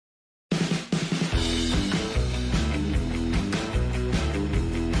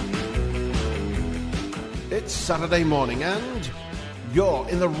It's Saturday morning and you're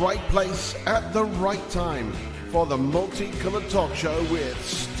in the right place at the right time for the Multicoloured Talk Show with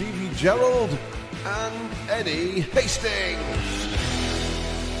Stevie Gerald and Eddie Hastings.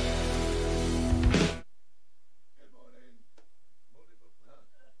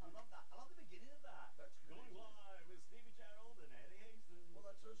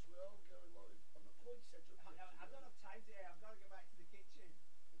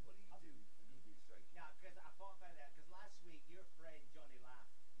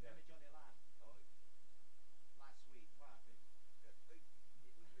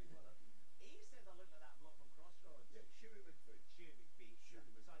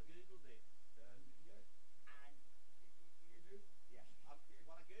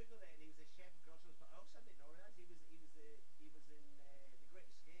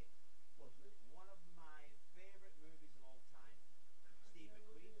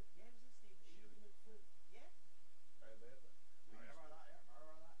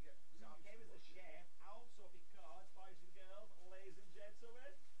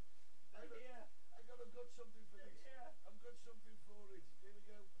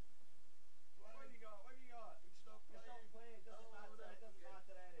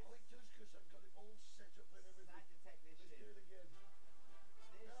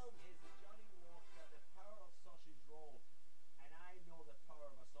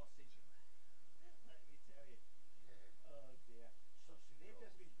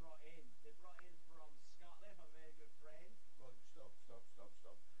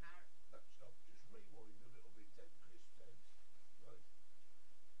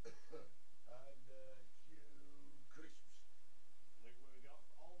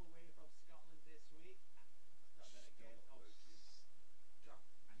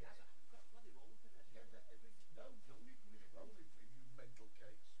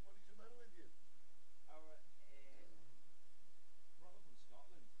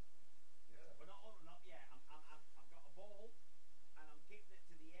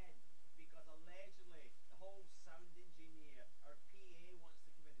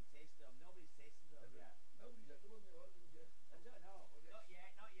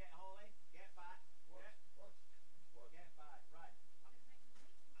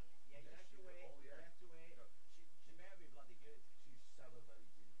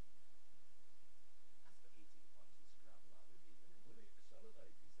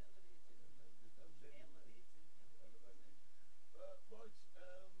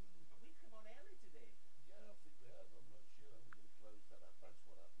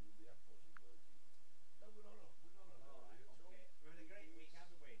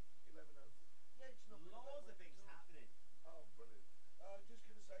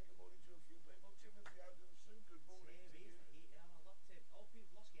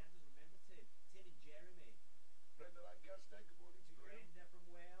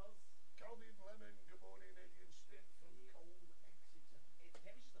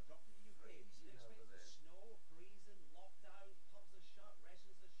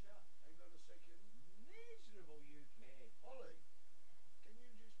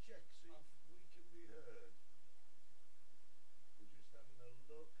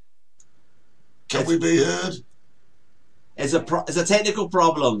 Can we be heard? There's a technical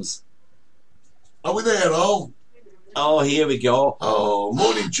problems. Are we there, all? Oh, here we go. Oh,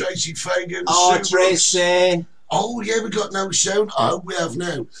 morning, Tracy Fagan. Oh, Sue Tracy. Brooks. Oh, yeah, we got no sound. I hope we have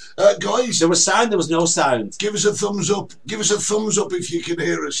now. Guys. There was sound, there was no sound. Give us a thumbs up. Give us a thumbs up if you can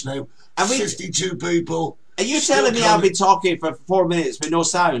hear us now. 52 people. Are you telling me I've been talking for 4 minutes with no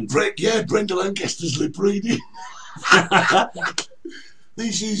sound? Brenda Lancaster's lip reading.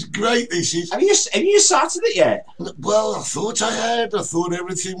 This is great, this is. Have you started it yet? Well, I thought I had. I thought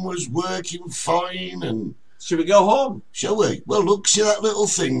everything was working fine and... Should we go home? Shall we? Well, look, see that little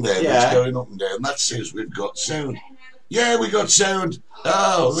thing there that's going up and down? That says we've got sound. Yeah, we got sound.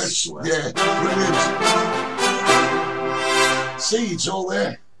 Oh, yeah, brilliant. See, it's all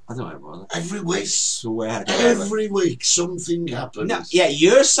there. I don't know what. Every week. I swear. Every week something happens. No, yeah,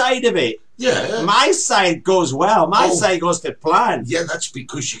 your side of it. Yeah. My side goes well. My side goes to plan. Yeah, that's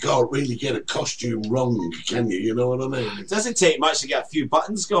because you can't really get a costume wrong, can you? You know what I mean? It doesn't take much to get a few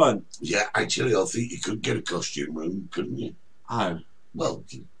buttons going. Yeah, actually, I think you could get a costume wrong, couldn't you? Oh. Well,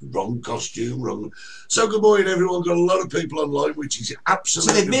 wrong costume, wrong. So good morning, everyone. Got a lot of people online, which is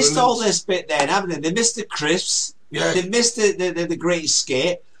absolutely. So they missed all this bit then, haven't they? They missed the crisps. Yeah. They missed the Great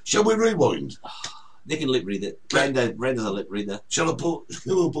Escape. Shall we rewind? They can lip read it. Brenda's a lip reader. Shall I put...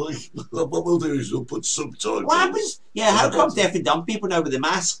 Oh boy. What we'll do is we'll put subtitles. What happens? Yeah, how come deaf and dumb people now with the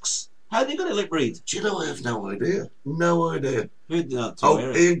masks? How are they going to lip read? Do you know, I have no idea. No idea. Who'd not Oh,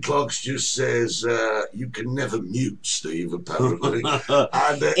 Ian Clark's just says, you can never mute Steve, apparently.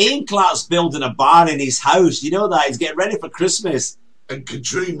 And, Ian Clark's building a bar in his house. You know that? He's getting ready for Christmas. And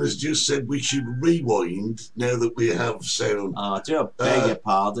Katrina's just said we should rewind now that we have sound. Oh, do I beg your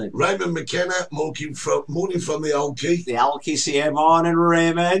pardon? Raymond McKenna, morning from the Alki. The Alki's here. Morning,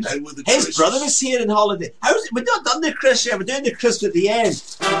 Raymond. His brother is here on holiday. We've not done the Chris yet. We're doing the Chris at the end.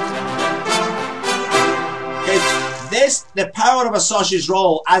 The power of a sausage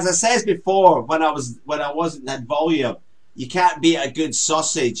roll, as I said before, when I wasn't at volume, you can't beat a good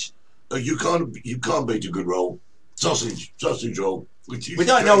sausage. You can't beat a good roll. Sausage roll. We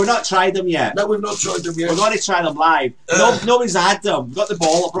don't know. We've not tried them yet. No, we've not tried them yet. We're going to try them live. Nobody's had them. We've got the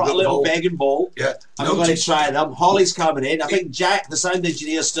bowl. I brought a little begging bowl. Yeah. And we're going to try them. Holly's coming in. I think Jack, the sound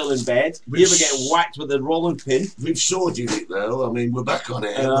engineer, is still in bed. You ever get whacked with a rolling pin? We've sorted it, though. I mean, we're back on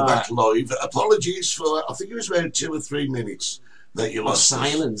air. We're back live. Apologies for, I think it was around 2 or 3 minutes that you lost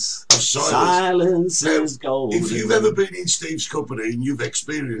silence. Silence is gold. If you've ever been in Steve's company and you've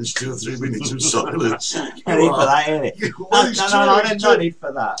experienced 2 or 3 minutes of silence, no need for that, ain't it? No need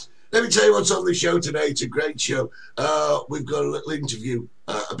for that. Let me tell you what's on the show today. It's a great show. We've got a little interview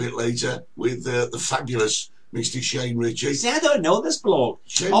a bit later with the fabulous Mr. Shane Richie. See, I don't know this bloke.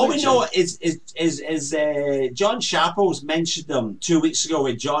 All we know is John Sharples mentioned them 2 weeks ago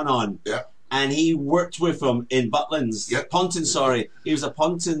with John on. Yeah. And he worked with him in Butlins. Yep. Ponton, sorry. He was a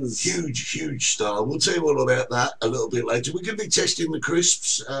Pontins. Huge star. We'll tell you all about that a little bit later. We're going to be testing the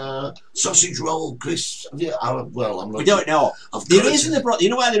crisps, sausage roll crisps. Yeah, I'm not. We don't know. The reason they brought, you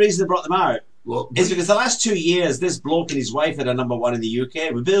know why the reason they brought them out? Is because the last 2 years, this bloke and his wife had a #1 in the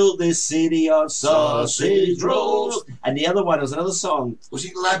UK. We built this city of sausage rolls. And the other one was another song. Was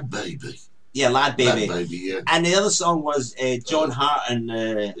it Lad Baby? Yeah, Lad Baby. Lad Baby, yeah. And the other song was John Hart and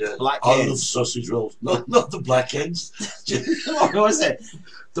Blackheads. I love sausage rolls. Not the Blackheads. What was it?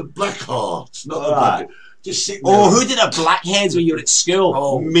 The Black Hearts, not the Blackheads. Just sitting there. Oh, who did a Blackheads when you were at school?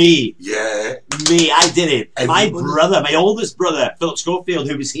 Oh, me. Yeah. Me, I did it. Everybody. My brother, my oldest brother, Philip Schofield,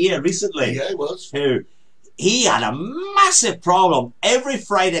 who was here recently. Yeah, he was. He had a massive problem. Every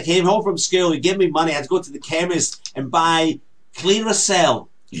Friday I came home from school, he'd give me money, I had to go to the chemist and buy Clearasil.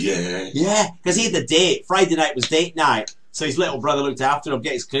 Yeah, because he had the date. Friday night was date night, so his little brother looked after him,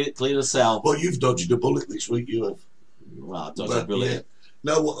 get his Clearasil. Well, you've dodged a bullet this week, you have. Well, I dodged a bullet. Yeah.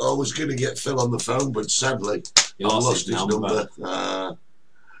 No, I was going to get Phil on the phone, but sadly, I lost his number.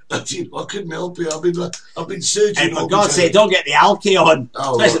 I couldn't help it. I've been searching. And for God's sake, don't get the Alki on.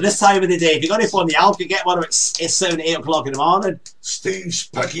 Especially at this time of the day. If you're going to phone the Alki, get one at 7, 8 o'clock in the morning. Steve's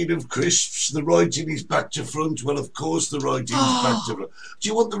packing of crisps. The writing is back to front. Well, of course, the writing is back to front. Do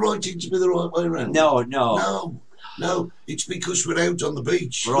you want the writing to be the right way around? No, it's because we're out on the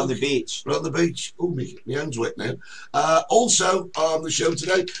beach. We're on the beach. Oh, my hand's wet now. Also, on the show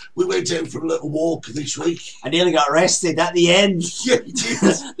today, we went out for a little walk this week. I nearly got arrested at the end. Yeah, you did.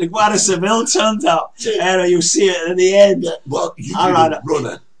 The Guardia Civil turned up. And you'll see it at the end. Yeah, well, you did a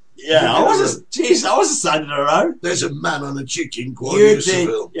runner. Yeah, I wasn't standing around. There's a man on a chicken, Guardia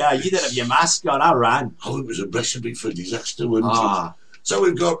Civil. Yeah, you didn't have your mask on. I ran. Oh, it was a recipe for disaster, wasn't it? So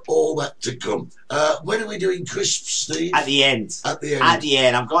we've got all that to come. When are we doing crisps, Steve? At the end. At the end. At the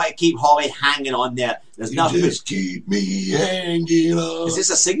end. I'm going to keep Holly hanging on there. There's nothing. Just keep me hanging on. Is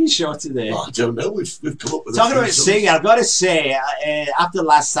this a singing show today? I don't know. We've come up with talking about singing. I've got to say, after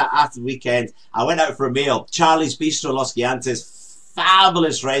the weekend, I went out for a meal. Charlie's Bistro Los Giantes,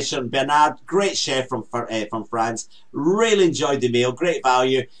 fabulous restaurant. Bernard, great chef from France. Really enjoyed the meal. Great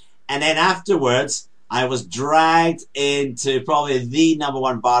value. And then afterwards, I was dragged into probably the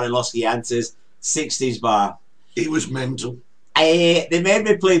 #1 bar in Los Giantes, 60s bar. He was mental. They made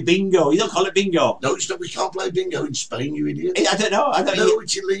me play bingo. You don't call it bingo? No, it's not. We can't play bingo in Spain, you idiot. I don't know. No,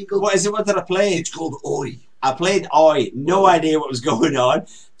 it's illegal. What is it? What did I play? It's called Oi. I played Oi. No idea what was going on.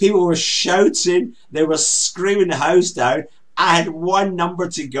 People were shouting. They were screaming the house down. I had one number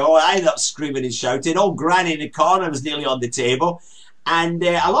to go. I ended up screaming and shouting. Old Granny in the corner was nearly on the table. And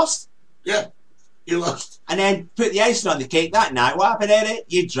I lost. Yeah. You lost. And then put the icing on the cake that night. What happened, Eddie?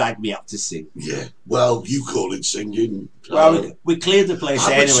 You dragged me up to sing. Yeah. Well, you call it singing. Well, we cleared the place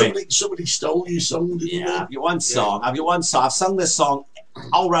anyway. Somebody stole your song, didn't they? I've got one song. I've sung this song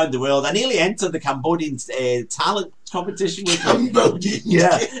all around the world. I nearly entered the Cambodian talent competition with Cambodian?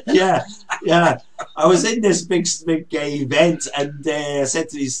 Yeah. I was in this big event, and I said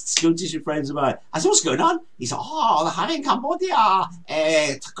to these school teacher friends of mine, I said, what's going on? He said, they're having Cambodia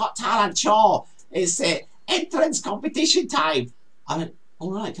got talent show. It's entrance competition time. I went,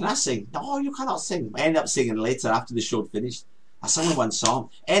 all right, can I sing? No, you cannot sing. I ended up singing later after the show had finished. I sang the one song.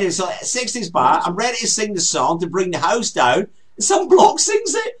 Anyway, so 60s bar, I'm ready to sing the song to bring the house down, and some bloke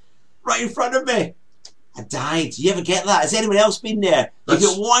sings it right in front of me. I died. You ever get that? Has anyone else been there? You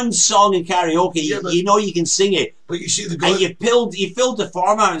get one song in karaoke, you know you can sing it. But you see the guy... And you filled the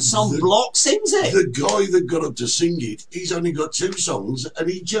form out and some bloke sings it. The guy that got up to sing it, he's only got 2 songs and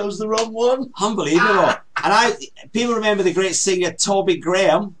he chose the wrong one. Unbelievable. And people remember the great singer Toby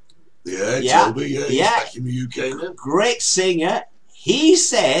Graham. Yeah, Toby, he's back in the UK now. Great singer. He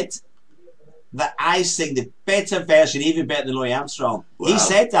said that I sing the better version, even better than Louis Armstrong. Wow. He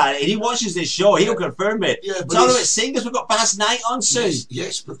said that, and he watches this show. He'll confirm it. Yeah, but talking about singers, we've got Baz Knight on soon.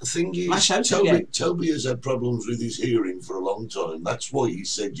 Yes, but the thing is, Toby has had problems with his hearing for a long time. That's why he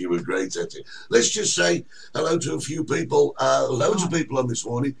said you were great at it. Let's just say hello to a few people, loads of people on this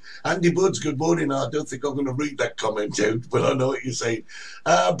morning. Andy Buds, good morning. I don't think I'm going to read that comment out, but I know what you're saying.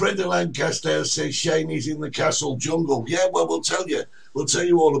 Brenda Lancaster says Shane is in the castle jungle. Yeah, well, we'll tell you. We'll tell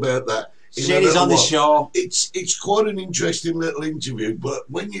you all about that. Shane's on the show. It's quite an interesting little interview,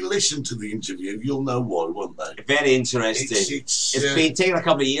 but when you listen to the interview, you'll know why, won't they? Very interesting. It's been taken a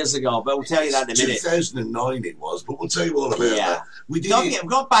couple of years ago, but we'll tell you that in a minute. 2009 it was, but we'll tell you all about that. We've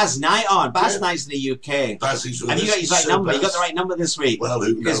got Baz Knight on. Baz Knight's in the UK. Baz is with Have you got his right number? You got the right number this week? Well,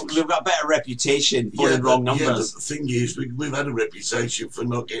 who knows? Because we've got a better reputation for the wrong numbers. Yeah, but the thing is, we've had a reputation for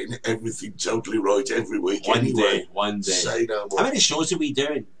not getting everything totally right every week. One day. Say no more. How many shows are we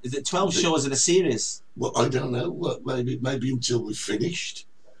doing? Is it 12 shows in a series? Well, I don't know. Well, maybe until we're finished.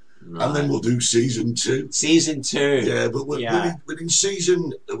 Right. And then we'll do season 2. Season 2. Yeah, but we're in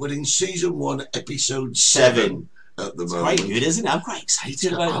season 1, episode 7 at the moment. Quite good, isn't it? I'm quite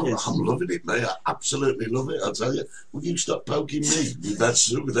excited about this. I'm loving it, mate. I absolutely love it. I'll tell you. Will you stop poking me with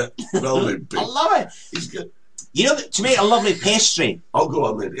that rolling pin? I love it. He's good. You know, to make a lovely pastry. Oh, go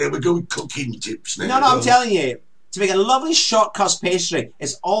on then. Yeah, we're going cooking tips now. No, I'm telling you. To make a lovely short crust pastry,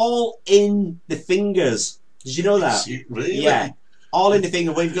 it's all in the fingers. Did you know that? Really? Yeah. All in the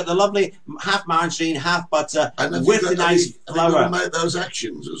finger. We've got the lovely half margarine, half butter, with the nice flour. Have you made those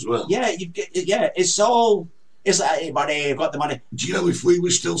actions as well? Yeah, it's all... It's like, hey, buddy, I've got the money. Do you know, if we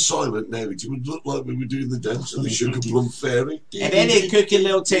were still silent now, it would look like we were doing the dance of the Sugar Plum Fairy. If any cooking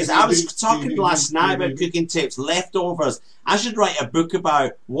little tips, I was talking last night about cooking tips, leftovers. I should write a book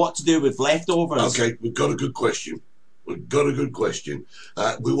about what to do with leftovers. Okay, we've got a good question. We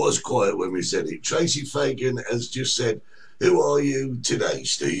was quiet when we said it. Tracy Fagan has just said, who are you today,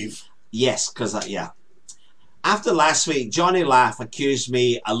 Steve? Yes, because, after last week, Johnny Laugh accused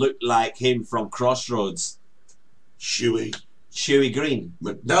me I looked like him from Crossroads. Shuey Green.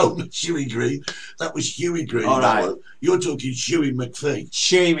 No, not Shuey Green. That was Huey Green. All right. You're talking Shuey McPhee.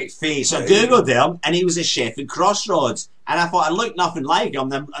 Shuey McPhee. So I Googled him, and he was a chef in Crossroads. And I thought I looked nothing like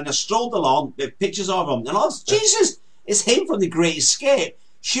him. And I strolled along with pictures of him. And I was, Jesus, it's him from The Great Escape.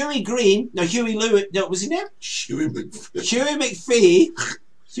 Shuey Green. No, Huey Lewis. No, was his name? Shuey McPhee. Shuey McPhee.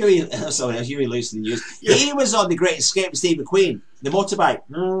 Huey Lewis in the news. Yeah. He was on The Great Escape with Steve McQueen. The motorbike,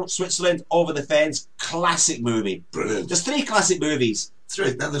 Switzerland, over the fence, classic movie. Brilliant. There's 3 classic movies.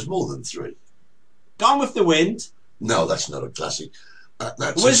 3? Now there's more than 3. Gone with the Wind. No, that's not a classic.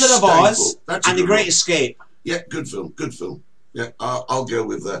 That's Wizard of Oz and The Great Escape. Yeah, good film. Yeah, I'll go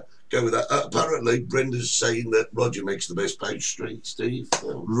with that. Apparently, Brenda's saying that Roger makes the best pastry, Steve.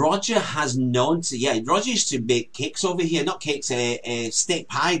 Roger has known to... Yeah, Roger used to make cakes over here. Not cakes, steak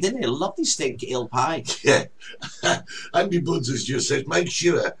pie, didn't he? Lovely steak ale pie. Yeah. Andy Buds has just said, make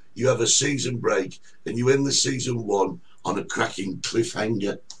sure you have a season break and you end the season 1 on a cracking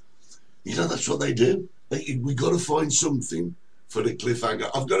cliffhanger. You know, that's what they do. We got to find something for the cliffhanger.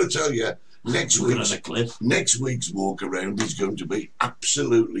 I've got to tell you, next week's walk around is going to be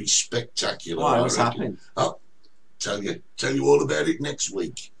absolutely spectacular. What's happening? I'll tell you all about it next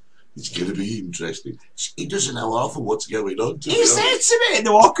week. It's going to be interesting. He doesn't know half of what's going on. He said to me in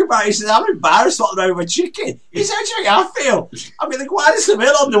the walkabout, he said, I'm embarrassed walking around with a chicken. He said, how do I feel? I mean, the Guinness the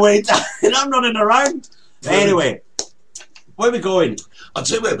Mill on the way down and I'm running around. Anyway, where are we going? I'll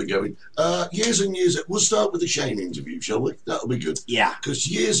tell you where we're going. Years and years... We'll start with the Shane interview, shall we? That'll be good. Yeah. Because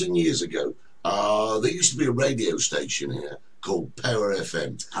years and years ago, there used to be a radio station here called Power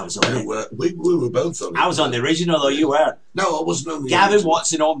FM. I was on it. We were both on it. I was on the original, though. You weren't. No, I wasn't on the Gavin original.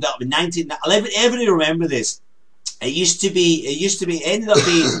 Watson opened up in 1911. Everybody remember this. It used to be, it ended up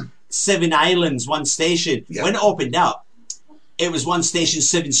being 7 islands, 1 station. Yeah. When it opened up, it was 1 station,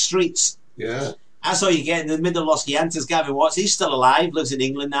 7 streets. Yeah. That's all you get in the middle of Los Giantes. Gavin Watts, he's still alive, lives in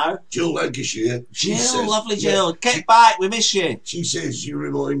England now. Jill Lancashire. Jill, lovely Jill. Yeah, get back, we miss you. She says you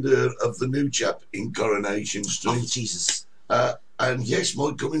remind her of the new chap in Coronation Street. Oh, Jesus. And yes,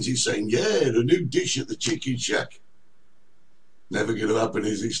 Mike Cummins is saying, yeah, the new dish at the Chicken Shack. Never going to happen,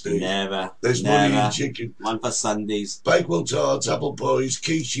 is it, Steve? Never. There's money in chicken. One for Sundays. Bakewell tarts, apple pies,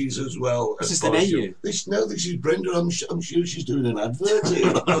 quiches as well. This is the menu. This is Brenda. I'm sure she's doing an advert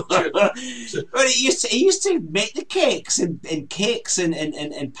here. Well, he used to make the cakes and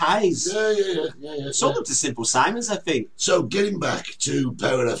pies. Yeah. Sold them to Simple Simons, I think. So, getting back to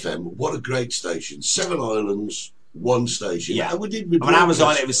Power FM, what a great station. 7 islands, 1 station. Yeah. And we did. When I was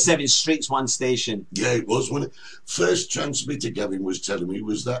on it was 7 streets, 1 station. Yeah, it was. When it first transmitter Gavin was telling me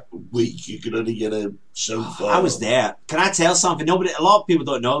was that week you could only get out so far. I was there. Can I tell something? A lot of people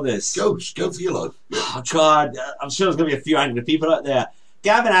don't know this. Go for your life. Yeah. Oh God, I'm sure there's going to be a few angry people out there.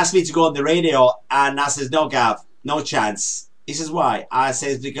 Gavin asked me to go on the radio, and I says, no, Gav, no chance. He says, why? I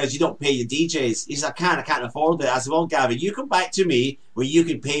says, because you don't pay your DJs. He says, I can't afford it. I said, well, Gavin, you come back to me where you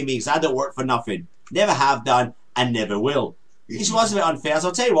can pay me because I don't work for nothing. Never have done and never will. He said, was a bit unfair. So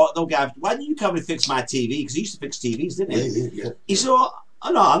I'll tell you what, though, Gav, why don't you come and fix my TV? Because he used to fix TVs, didn't he? Yeah. He said, oh,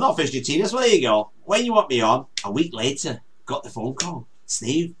 no, I'm not fixing your TV. So there you go. When you want me on, a week later, got the phone call.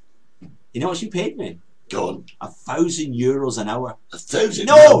 Steve, you know what you paid me? Go on. €1,000 an hour. 1,000?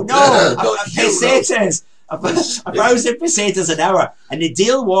 No, pesetas. 1,000 pesetas an hour. And the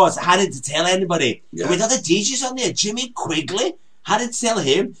deal was, I hadn't to tell anybody. Yeah. With other DJs on there, Jimmy Quigley, hadn't to tell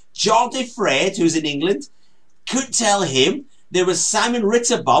him. Jordi Fred, who's in England, couldn't tell him. There was Simon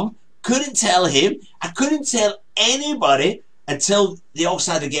Ritterbum, couldn't tell him. I couldn't tell anybody until they all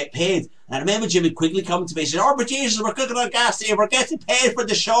started to get paid. And I remember Jimmy Quigley coming to me and saying, oh, but Jesus, we're cooking on gas here. We're getting paid for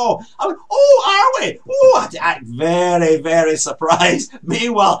the show. I went, oh, are we? Oh, I'm very, very surprised.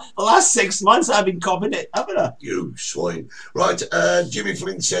 Meanwhile, the last 6 months I've been copping it, haven't I? You swine. Right, Jimmy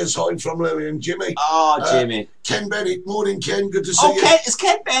Flint says hi from Louis. Jimmy. Oh, Jimmy. Ken Bennett. Morning, Ken. Good to see you. Oh, is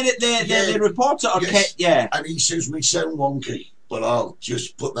Ken Bennett the reporter? Or yes. Ken, yeah. And he says we sound wonky. But I'll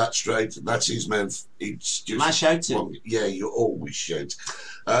just put that straight. That's his mouth. It's just. Am I shouting? Wrong. Yeah, you always shout.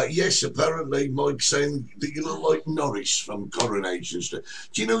 Yes, apparently Mike's saying that you look like Norris from Coronation Street.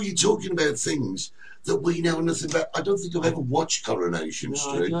 Do you know you're talking about things that we know nothing about? I don't think I've ever watched Coronation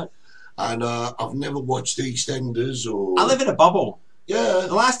Street. And I've never watched EastEnders or. I live in a bubble. Yeah.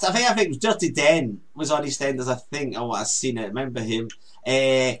 The last, I think it was Dirty Den was on EastEnders, I think. Oh, I've seen it. I remember him.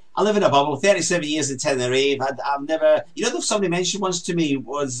 I live in a bubble, 37 years in Tenerife. I've never, somebody mentioned once to me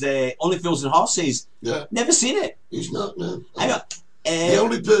was Only Fools and Horses. Yeah. Never seen it. He's not, no. The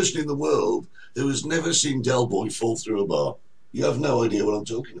only person in the world who has never seen Del Boy fall through a bar. You have no idea what I'm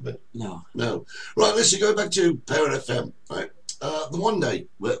talking about. No. Right, let's go back to Power FM. Right. The one day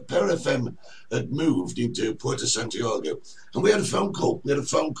where Power FM had moved into Puerto Santiago, and we had a phone call. We had a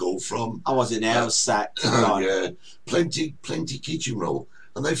phone call from. I wasn't there. I was sat. Yeah, plenty kitchen roll,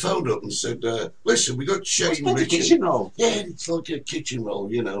 and they phoned up and said, "Listen, we got Shane Richie." Kitchen roll. Yeah, it's like a kitchen roll,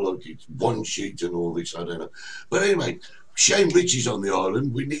 like it's one sheet and all this. I don't know, but anyway, Shane Richie's on the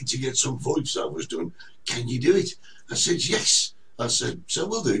island. We need to get some voiceovers done. Can you do it? I said yes. I said so.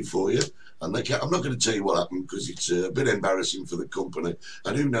 We'll do it for you. And I'm not going to tell you what happened because it's a bit embarrassing for the company.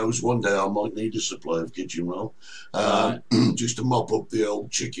 And who knows, one day I might need a supply of kitchen roll just to mop up the old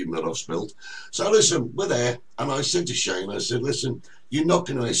chicken that I've spilled. So listen, we're there. And I said to Shane, I said, listen, you're not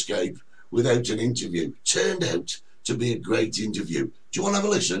going to escape without an interview. Turned out to be a great interview. Do you want to have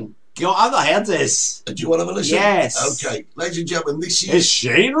a listen? I've not heard this. Do you want to have a listen? Yes. Okay, ladies and gentlemen, this is... It's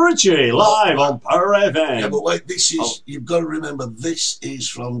Shane Richie, live on Power FM. Yeah, but wait, this is... You've got to remember, this is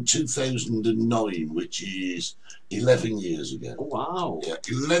from 2009, which is 11 years ago. Oh, wow. Yeah,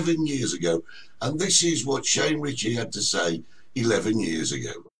 11 years ago. And this is what Shane Richie had to say 11 years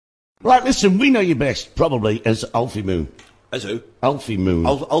ago. Right, listen, we know you best, probably, as Alfie Moon. As who? Alfie Moon.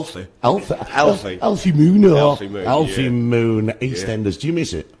 Alfie. Alfie Moon. Alfie Moon, EastEnders. Do you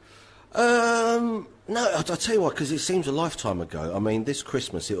miss it? No, I'll tell you what, because it seems a lifetime ago. I mean, this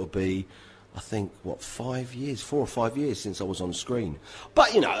Christmas it'll be, I think, 4 or 5 years since I was on screen.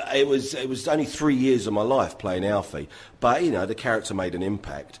 But, it was only 3 years of my life playing Alfie. But, the character made an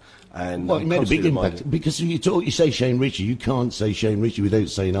impact. And well, it made a big impact. Because if you say Shane Richie, you can't say Shane Richie without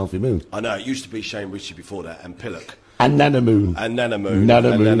saying Alfie Moon. I know, it used to be Shane Richie before that, and Pillock. And Nana Moon. And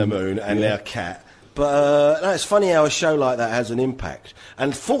now Cat. But no, it's funny how a show like that has an impact.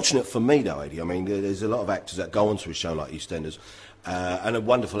 And fortunate for me, though, Eddie, I mean, there's a lot of actors that go onto a show like EastEnders, and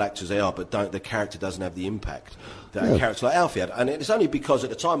wonderful actors they are, but the character doesn't have the impact that a character like Alfie had. And it's only because at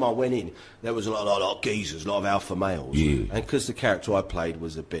the time I went in, there was a lot of geezers, a lot of alpha males. Yeah. And because the character I played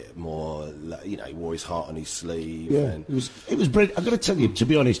was a bit more, he wore his heart on his sleeve. Yeah, and it was brilliant. I've got to tell you, to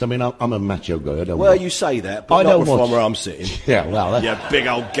be honest, I mean, I'm a macho guy. You say that, but not from where I'm sitting. Yeah, well... Yeah, big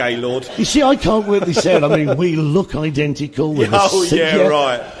old gay lord. You see, I can't work this out. I mean, we look identical.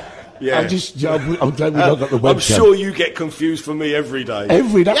 Right. Yeah. I'm glad we not got the webcam. I'm sure you get confused for me every day.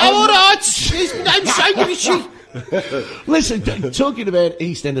 Every day. Yeah, all right. It's my name's Shane Richie. Listen, talking about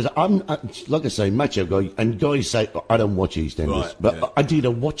EastEnders, I'm like I say, macho guy, and guys say I don't watch EastEnders, Right, but yeah. I did. I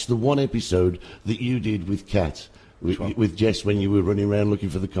watched the one episode that you did with Kat, with Jess, when you were running around looking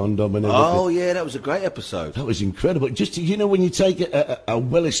for the condom and everything. Oh, yeah, that was a great episode. That was incredible. Just when you take a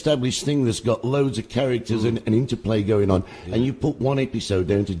well-established thing that's got loads of characters and interplay going on, and you put one episode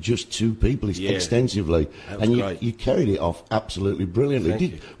down to just two people extensively, That was and great. you carried it off absolutely brilliantly. Thank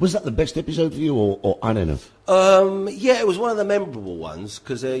you. Was that the best episode for you, or I don't know? Yeah, it was one of the memorable ones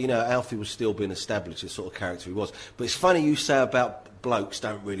because Alfie was still being established, the sort of character he was. But it's funny you say about blokes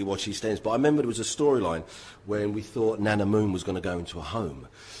don't really watch EastEnders, but I remember there was a storyline when we thought Nana Moon was going to go into a home,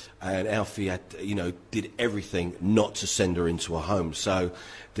 and Alfie had, did everything not to send her into a home. So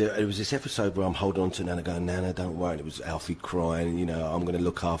it was this episode where I'm holding on to Nana, going, "Nana, don't worry." And it was Alfie crying, I'm going to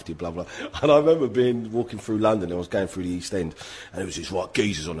look after you, blah blah. And I remember walking through London, and I was going through the East End, and there was this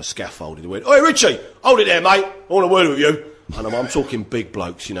geezers on a scaffold, and he went, "Oi, Richie, hold it there, mate. I want a word with you." And I'm talking big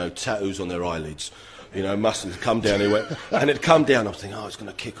blokes, tattoos on their eyelids. Must have come down. He went, and it'd come down. I was thinking, it's going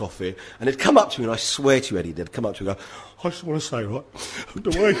to kick off here. And it'd come up to me, and I swear to you, Eddie, they'd come up to me and go, "I just want to say, right,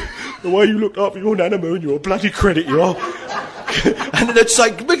 the way you looked after your Nana Moon, you're a bloody credit, you are." And then they'd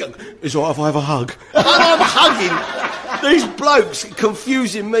say, "Is it all right if I have a hug?" And I'm hugging these blokes,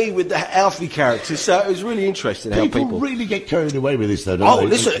 confusing me with the Alfie characters. So it was really interesting how people really get carried away with this, though, don't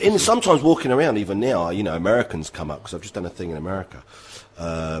they? Listen, sometimes walking around, even now, Americans come up, because I've just done a thing in America.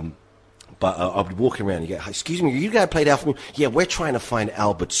 But I'll be walking around and you go, "Excuse me, you guys played Alpha Moon?" "Yeah, we're trying to find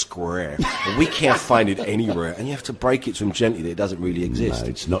Albert Square. And we can't find it anywhere." And you have to break it to them gently that it doesn't really exist. No,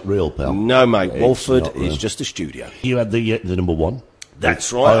 it's not real, pal. No, mate. It's Walford not is real. just a studio. You had the number one.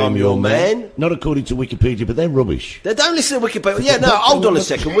 That's right, I'm your man. Not according to Wikipedia, but they're rubbish. They don't listen to Wikipedia. Yeah, no, hold on a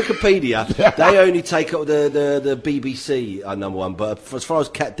second. Wikipedia, they only take up the BBC number one. But as far as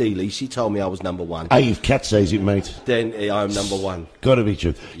Kat Deely, she told me I was number one. Hey, if Kat says it, mate, then I'm number one. Gotta be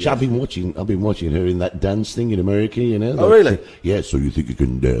true. Yeah. So I've been watching her in that dance thing in America, Oh, really? Yeah, so you think you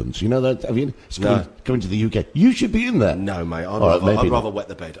can dance. You know that? Have you? It's No. coming to the UK. You should be in that. No, mate. right, maybe I'd not. rather wet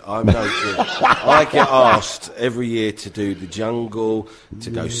the bed. I'm no good. I get asked every year to do the jungle, to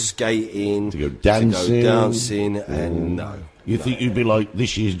go skating, To go dancing. and no. You think you'd be like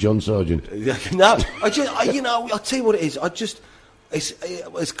this year's John Sargent? No, I'll tell you what it is. It's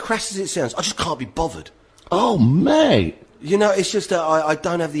as crass as it sounds, I just can't be bothered. Oh, mate. It's just that I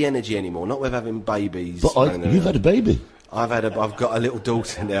don't have the energy anymore. Not with having babies. But you've had a baby. I've got a little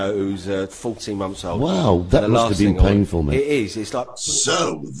daughter now who's 14 months old. Wow, that And the must have last been thing painful, mate. It is. It's like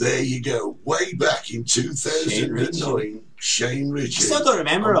So, there you go. Way back in 2009, Shane Richie. I still don't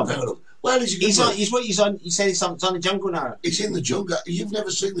remember him. Well, he's a good bloke. He's on. You said he's on the jungle now. It's in the jungle. You've never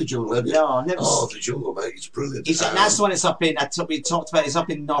seen the jungle, have you? No, I've never. Oh, the jungle, mate. It's brilliant. That's the one. It's up in. We talked about. It's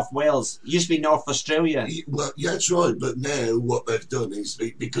up in North Wales. It used to be North Australia. Well, yeah, that's right. But now what they've done is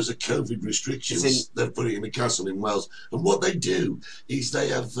because of COVID restrictions, they've put it in a castle in Wales. And what they do is they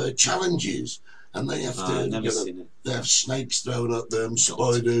have challenges. And they have they have snakes thrown at them,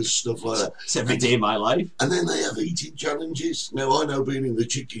 spiders, stuff like that. It's every day of my life. And then they have eating challenges. Now, I know being in the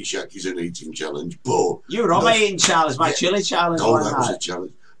chicken shack is an eating challenge, but... You were on my eating challenge, my chili challenge. Oh, that was a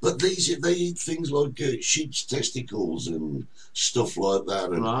challenge. But they eat things like sheep's testicles and stuff like that,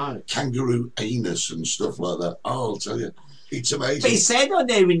 and kangaroo anus and stuff like that. Oh, I'll tell you, it's amazing. But he said on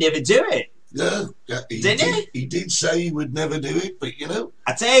there we'd never do it. Yeah, Did he? He did say he would never do it, but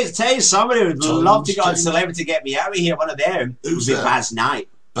I tell you, somebody would love to go on Celebrity Get Me Out of Here. One of them. Who's would be that? Baz Knight.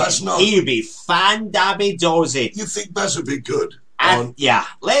 Baz Knight. He'd be fan-dabby-dozy. You think Baz would be good? Yeah,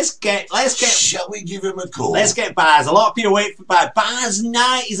 let's get. Shall we give him a call? Let's get Baz. A lot of people wait for Baz. Baz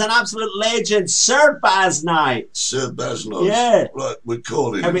Knight is an absolute legend. Sir Baz Knight. Sir Baz Knight. Yeah. Right, we're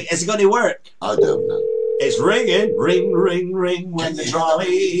calling. I mean, is it going to work? I don't know. It's ringing, ring, ring, ring when the trolley.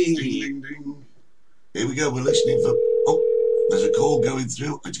 Ding, ding, ding. Here we go. We're listening for. Oh, there's a call going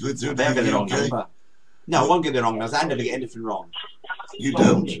through. It's going through. They'll get the wrong number. No, I won't get the wrong number. I never get anything wrong. You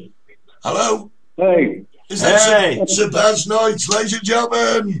don't. Hello. Hey. Is that Sir Baz Knight, ladies and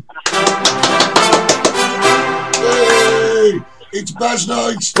gentlemen? Hey, it's Baz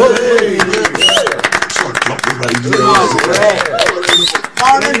Knight. Hey, it's like proper radio.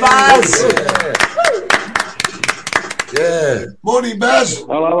 Morning, Baz. Yeah. Morning, Baz.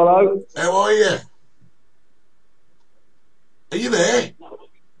 Hello. How are you? Are you there?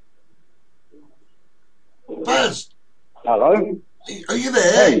 Baz, Hello. are you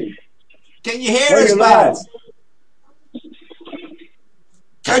there? Hey. Can you hear us, Baz?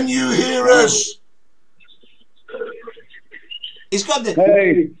 Can you hear us? He's got the.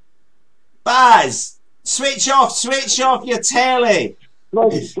 Hey. Baz, switch off your telly.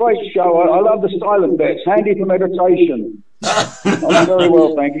 Great show. I love the silent bits. Handy for meditation. I'm very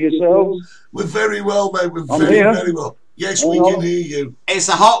well, thank you. Yourselves? We're very well, mate. We're very well. Yes, we can hear you. It's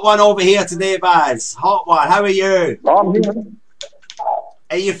a hot one over here today, Baz. Hot one. How are you? I'm here.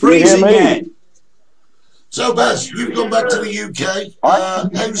 Are you freezing yet? So, Baz, you've gone back to the UK.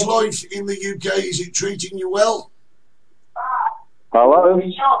 How's life in the UK? Is it treating you well? Hello?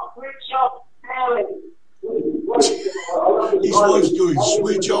 His wife's going,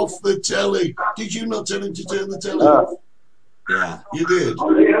 switch off the telly. Did you not tell him to turn the telly off? Yeah. You did?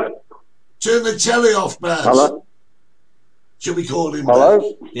 Turn the telly off, Baz. Hello? Shall we call him Hello?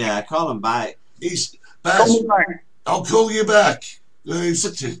 back? Yeah, call him back. Baz, Call me back. I'll call you back.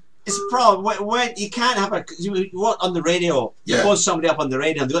 It's a problem. When you can't have you want on the radio. You phone somebody up on the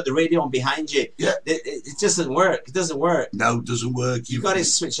radio and they've got the radio on behind you. Yeah. It just doesn't work. It doesn't work. No, it doesn't work. You've got to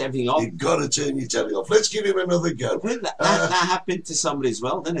switch everything off. You've got to turn your telly off. Let's give him another go. That happened to somebody as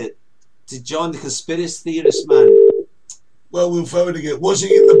well, didn't it? To John, the conspiracy theorist man. Well, we'll phone again. Was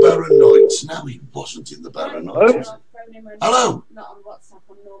he in the Barron Nights? No, he wasn't in the Barron Nights. Hello? Not on WhatsApp,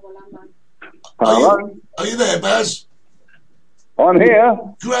 on normal landline. Hello? Are you there, Baz? I'm here.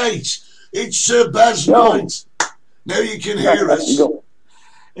 Great. It's Sir Baz Knight. Now you can hear us.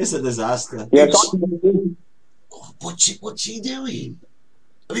 It's a disaster. Yes, What's he doing?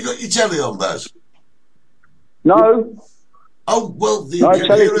 Have you got your telly on, Baz? No. Oh, well, you No, can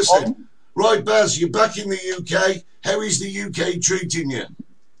telly's hear us on. then. Right, Baz, you're back in the UK. How is the UK treating you?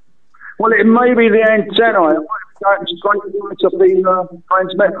 Well, it may be the antenna. It might be straight to the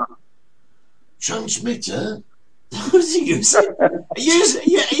transmitter. Transmitter? What is he using? Are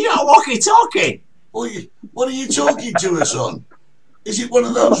you not walkie-talkie? What are you talking to us on? Is it one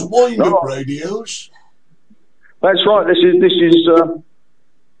of those wind-up radios? That's right. This is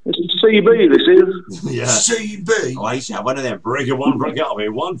CB. This is. Yeah. CB? Oh, I used to have one of them. Bring it one for a copy,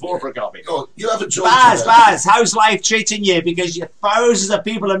 1 for a copy. Oh, you haven't talked to Baz, how's life treating you? Because thousands of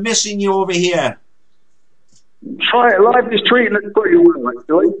people are missing you over here. Life is treating it pretty well,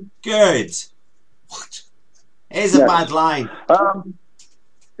 actually. Good. What? Here's a bad line.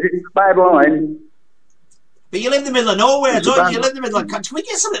 It's a bad line. But you live in the middle of nowhere, don't you? You live in the middle of the country. Can we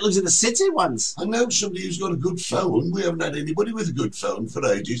get somebody that lives in the city once? I know somebody who's got a good phone. We haven't had anybody with a good phone for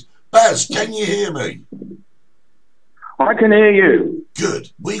ages. Baz, can you hear me? I can hear you.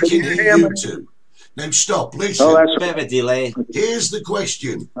 Good. We can hear you too. Now stop, listen. Oh, that's a bit of a delay. Here's the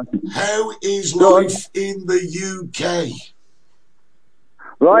question. How is life in the UK?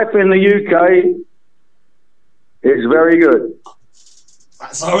 Life in the UK is very good.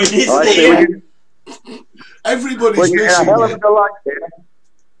 That's how it is here. Everybody's a missing hell of you. a delight here.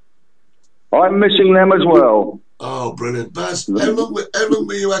 I'm missing them as well. Oh, brilliant. Baz, how long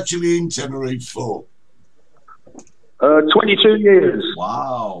were you actually in Tenerife for? 22 years.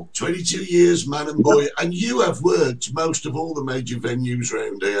 Wow. 22 years, man and boy. And you have worked most of all the major venues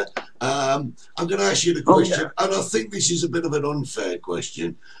around here. I'm going to ask you the question, and I think this is a bit of an unfair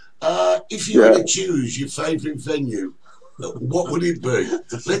question. If you had to choose your favourite venue, what would it be?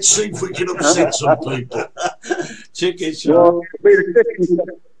 Let's see if we can upset some people. Chicken shack. Well, it'd be the chicken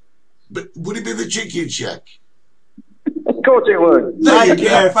shack. But would it be the Chicken Shack? Of course it would.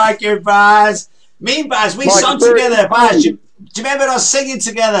 Thank you, Baz. Me and Baz, we sung together. Baz, do you remember us singing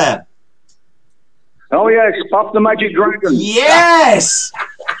together? Oh yes, Puff the Magic Dragon. Yes!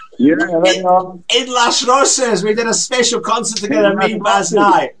 Yeah, they are. In Las Rosas, we did a special concert together, me and Baz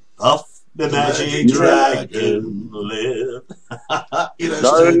Knight. Puff the Magic Dragon live.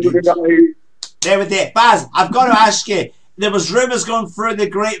 There we go. Baz, I've got to ask you, there was rumours going through the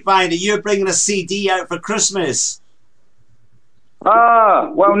grapevine that you're bringing a CD out for Christmas.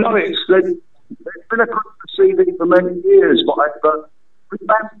 Well, no, it's been a Christmas CD for many years, but I've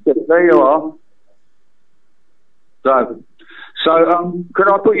revamped it. There you are. So, could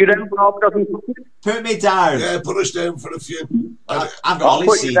I put you down for half a dozen? Put me down. Yeah, put us down for a few. I've got all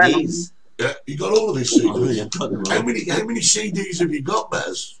his CDs. Yeah, you got all of his CDs. Oh, yeah, how many CDs have you got,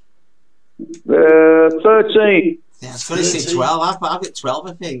 Baz? 13. Yeah, I was going to say 12. I've got 12,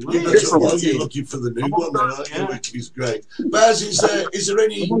 I think. Yeah, that's all right. You're looking for the new one, then, aren't you? Which is great. Baz, is there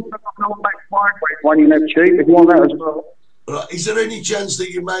any... One you never cheap if you want that as well. Right, is there any chance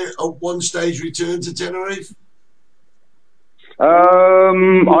that you may at one stage return to Tenerife?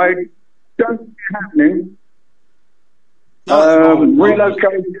 I don't see it happening.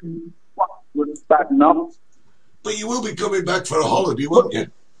 Relocation was bad enough. But you will be coming back for a holiday, won't you?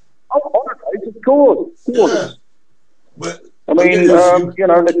 Oh, holidays, of course. Yeah. Well, I mean, you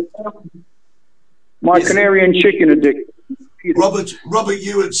know, my canary and chicken addiction Robert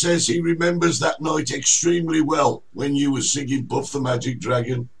Hewitt says he remembers that night extremely well when you were singing Buff the Magic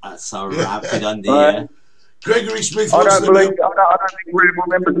Dragon. That's so rapid on the air. Gregory Smith I wants don't think Graham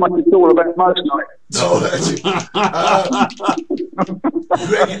remembers much at all about most nights. No, that's it.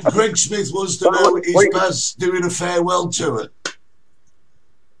 Greg Smith wants to know, is Baz doing a farewell tour?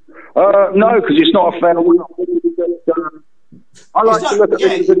 No, because it's not a farewell. I like to look at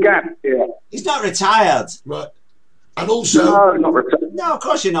this as a gap here. He's not retired. Right. And also... No, not retired. No, of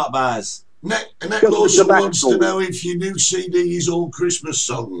course you're not, Baz. Nick Lawson wants to know if your new CD is all Christmas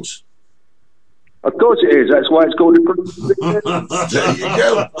songs. Of course it is. That's why it's called a Christmas CD. There you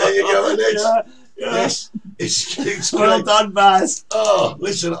go. There you go, Annette. Yes. It's well done, Baz. Oh,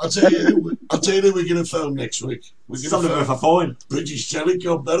 listen, I'll tell you who we're going to phone next week. We're going to phone a phone. British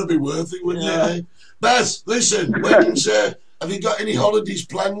Telecom. That'll be worth it, wouldn't it? Baz, listen, have you got any holidays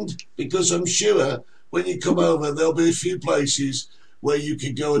planned? Because I'm sure when you come over, there'll be a few places where you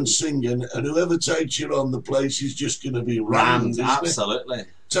can go and sing, and whoever takes you on, the place is just going to be rammed. Absolutely.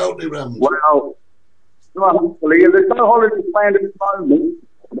 Totally rammed. Well, hopefully, there's no holidays planned at the moment.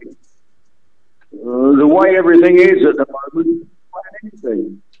 The way everything is at the moment, plan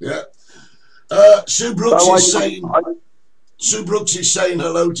anything. Yeah. Sue Brooks Sue Brooks is saying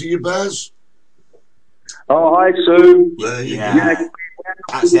hello to you, Baz. Oh, hi, Sue. There you go.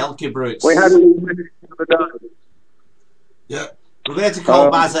 That's Elkie Brooks. We had a message the other day. Yeah. We're going to have to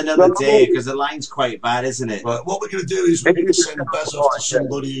call Baz another day because the line's quite bad, isn't it? Right, what we're going to do is we're going to send Baz off to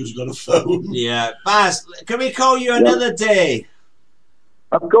somebody who's got a phone. Yeah. Baz, can we call you another day?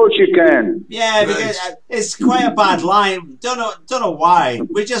 Of course you can. Yeah, because it's quite a bad line. Don't know why.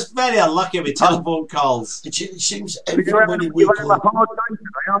 We're just very unlucky with telephone calls. It seems everybody we call...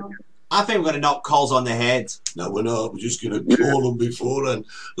 I think we're going to knock calls on the head. No, we're not. We're just going to call them beforehand.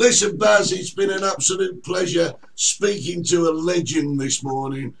 Listen, Baz, it's been an absolute pleasure speaking to a legend this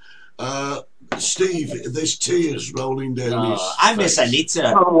morning. Steve, there's tears rolling down his I miss face.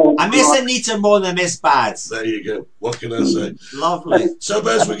 Anita. I miss Anita more than I miss Baz. There you go. What can I say? Lovely. So,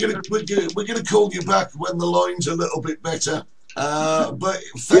 Baz, we're gonna call you back when the line's a little bit better. But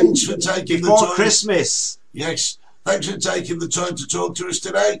thanks for taking the time. Before Christmas. Yes. Thanks for taking the time to talk to us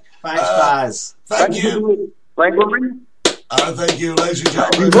today. Thanks, Baz. Thank you. Thank you. Thank you, ladies and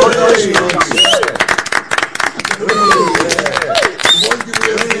gentlemen.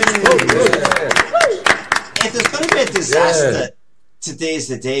 If there's going to be a disaster, today's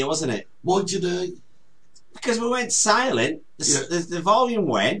the day, wasn't it? Why today? Because we went silent. The volume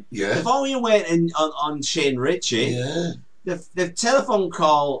went. Yeah. The volume went on Shane Richie. Yeah. The telephone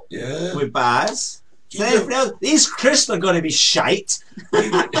call with Baz. So these crisps are going to be shite.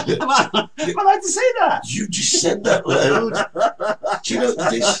 Am I allowed to say that? You just said that loud. Do you know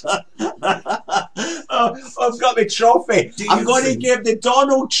this? I've got my trophy. I'm going to give the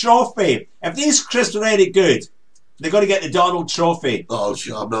Donald Trophy. If these crisps are any good, they're going to get the Donald Trophy. Oh,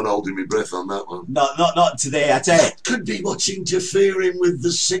 sure, I'm not holding my breath on that one. Not today, I tell you. That could be what's interfering with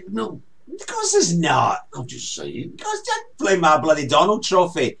the signal. Of course there's not. I'm just saying. Because don't blame my bloody Donald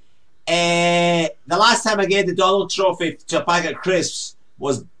Trophy. The last time I gave the Donald Trophy to a bag of crisps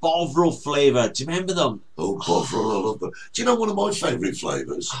was Bovril flavour. Do you remember them? Oh, Bovril, I love them. Do you know one of my favourite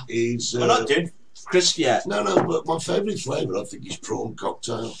flavours is... We're not doing crisps yet. No, but my favourite flavour, I think, is prawn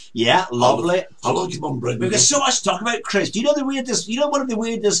cocktail. Yeah, lovely. I like them on bread. We've got so much to talk about crisps. Do you know the weirdest? You know one of the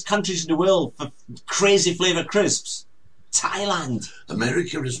weirdest countries in the world for crazy flavour crisps? Thailand.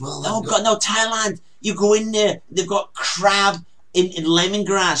 America as well. Oh God, no, Thailand. You go in there, they've got crab in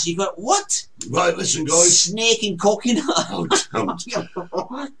lemongrass. You go, what? Right, listen, guys. Snake and coconut. Oh, don't. You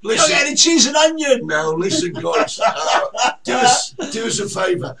don't get any cheese and onion. No, listen, guys. Do us a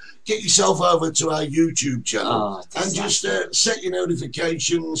favour. Get yourself over to our YouTube channel and just set your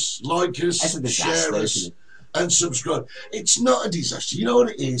notifications, like us, share us, and subscribe. It's not a disaster. You know what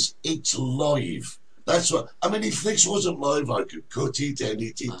it is? It's live. That's what I mean. If this wasn't live, I could cut it,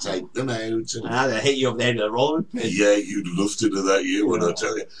 edit it, take them out, and I'd hit you up the end of the rolling pin. Yeah, you'd love to do that, when I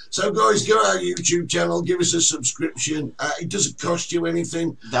tell you. So, guys, go to our YouTube channel, give us a subscription. It doesn't cost you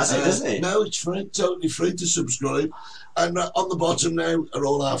anything. Does it? No, it's free, totally free to subscribe. And on the bottom now are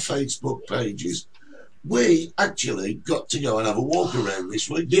all our Facebook pages. We actually got to go and have a walk around this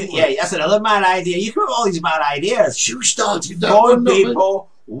week, didn't we? Yeah, that's another mad idea. You come up with all these mad ideas. You started that one, people.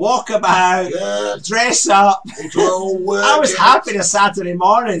 Walk about, dress up. It'll all work. I was happy to Saturday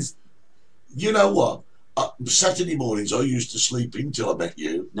mornings. You know what? Saturday mornings I used to sleep in till I met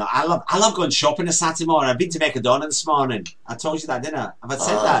you. No, I love going shopping on Saturday morning. I've been to Mercadona this morning. I told you that, didn't I? Have I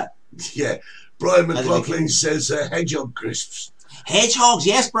said that? Yeah. Brian McLaughlin says hedgehog crisps. Hedgehogs,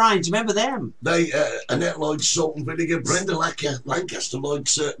 yes, Brian. Do you remember them? They Annette likes salt and vinegar. Brenda Lancaster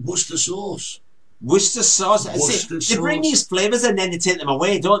likes Worcester sauce. Worcester sauce. They bring these flavours and then they take them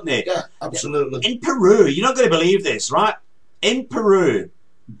away, don't they? Yeah, absolutely. In Peru, you're not going to believe this, right? In Peru,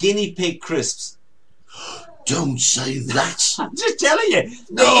 guinea pig crisps. Don't say that. I'm just telling you.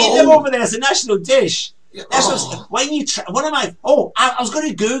 No. They eat them over there as a national dish. That's Oh. when you try. One of my. Oh, I was going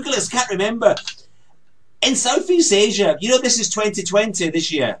to Google it. I can't remember. In Southeast Asia, you know this is 2020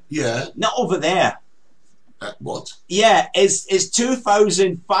 this year. Yeah. Not over there. What? Yeah, it's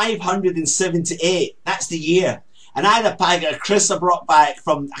 2,578. That's the year. And I had a packet of crisps I brought back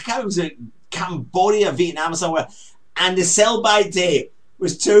from, I can't remember, was it Cambodia, Vietnam or somewhere. And the sell-by date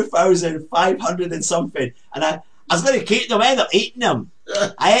was 2,500 and something. And I was going to keep them. I ended up eating them.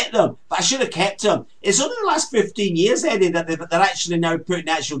 I ate them, but I should have kept them. It's only the last 15 years, Eddie, that they're actually now putting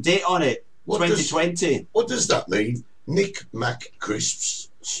the actual date on it. 2020. What does that mean? Nick Mac crisps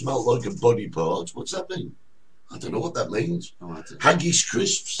smell like a body part. What's that mean? I don't know what that means. Haggis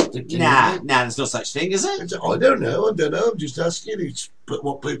crisps? Nah, there's no such thing, is it? I don't know. I'm just asking. It's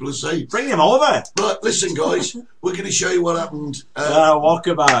what people are saying. Bring them over. Right, listen, guys. We're going to show you what happened.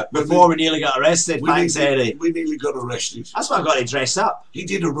 Walkabout. Before we nearly got arrested. Thanks, Eddie. We nearly got arrested. That's why I got to dress up. He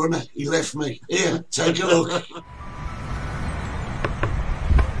did a runner. He left me. Here, take a look.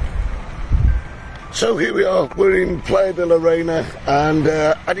 So here we are, we're in Playa de la Reina, and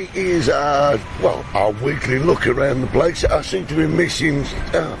it is, our weekly look around the place. I seem to be missing,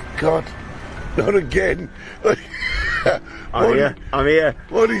 oh God, not again. I'm here.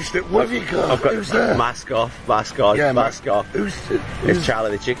 What is that? What have you got? I've got Who's that? mask off. Who's It's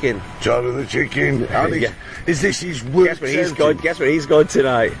Charlie the chicken. Charlie the chicken. Yeah. Is this his work? Guess where he's going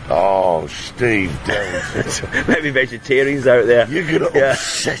tonight. Oh, Steve Downs. Maybe vegetarians out there. You're going to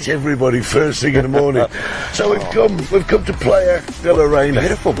upset everybody first thing in the morning. So we've come to Playa de la Reina.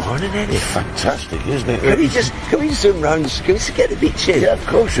 Beautiful morning, Eddie. Fantastic, isn't it? Can we zoom round? Can we get the beach in? Yeah, of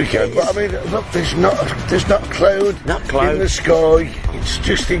course we can. But I mean, look, there's not a cloud. Not cloud. In the sky. It's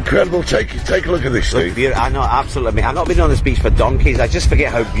just incredible. Take a look at this, Steve. I know, absolutely. I've not been on this beach for donkeys. I just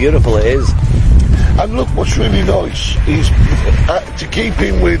forget how beautiful it is. And look, what's really nice is to keep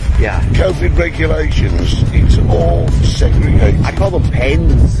in with COVID regulations, it's all segregated. I call them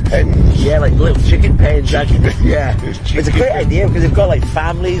pens. Pens. Yeah, like little chicken pens. Yeah. It's a great idea because they've got like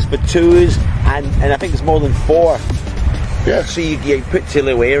families for twos and I think it's more than 4. Yeah. So you put to a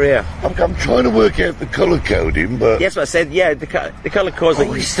little area. I'm trying to work out the colour coding, but... Yes, what I said, yeah, the colour code's like...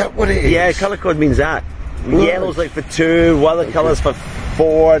 Oh, is that what it is? Yeah, colour code means that. Right. Yellow's like for 2, one other colour's for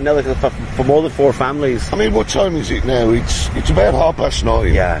 4, another for more than 4 families. I mean, what time is it now? It's about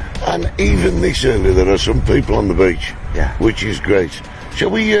 9:30. Yeah. And even this early, there are some people on the beach. Yeah. Which is great. Shall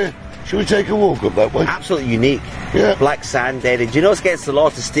we take a walk up that way? Absolutely unique. Yeah. Black sand, Eddie. Do you know it's against the law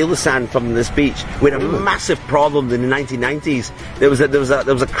to steal the sand from this beach? We had a massive problem in the 1990s. There was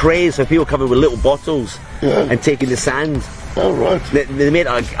a craze for people coming with little bottles and taking the sand. Oh, right. They made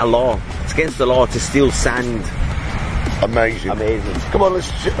a law. It's against the law to steal sand. Amazing. Come on,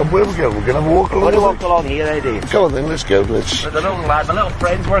 where we go? We're going to have a walk along. We're going to walk along here, Eddie. Come on then, let's go. The little lad, my little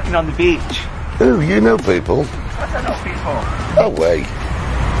friend's working on the beach. Oh, you know people? I know people. Oh, way.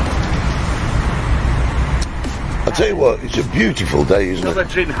 I'll tell you what, it's a beautiful day, isn't it?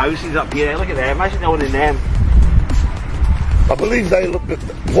 There's dream houses up here. Look at them. Imagine owning them. I believe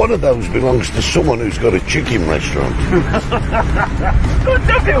one of those belongs to someone who's got a chicken restaurant. Don't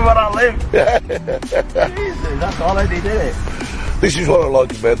tell people where I live. Jesus, that's all I did it. This is what I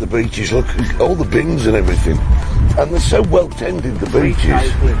like about the beaches. Look, all the bins and everything. And they're so well tended, the beaches. I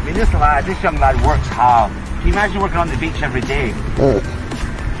mean, this young lad works hard. Can you imagine working on the beach every day?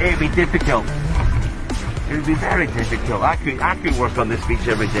 It'd be difficult. It would be very difficult. I could work on this beach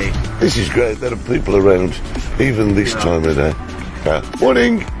every day. This is great. There are people around, even this time of day.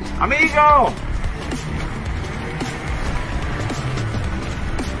 Morning. Amigo.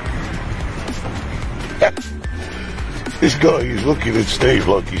 This guy is looking at Steve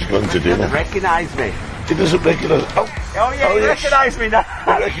like he's gone to dinner. He doesn't recognise me. He doesn't recognise. Oh yeah, he recognised me now. He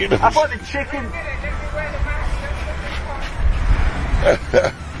recognised. I bought the chicken.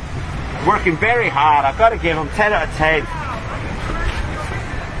 Working very hard. I've got to give him 10 out of 10.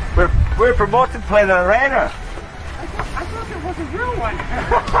 We're promoting Playa de la Reina. I thought it was a real one.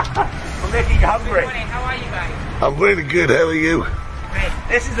 We're making you hungry. Good morning. How are you guys? I'm really good. How are you? Great.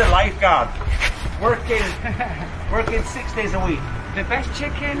 This is a lifeguard. Working 6 days a week. The best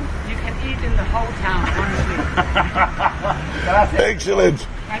chicken you can eat in the whole town, honestly. Excellent.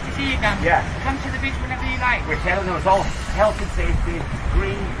 Nice to see you guys. Yeah. Come to the beach whenever you like. We're telling them it's all health and safety,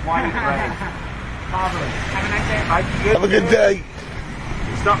 green, white, and red. Marvellous. Have a nice day. Have a good day.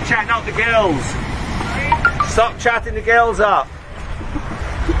 Stop chatting out the girls. Stop chatting the girls up.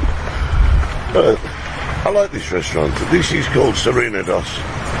 I like this restaurant. This is called Serenados.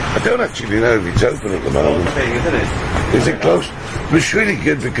 I don't actually know if it's open at the moment. Isn't it? Is it close? But it's really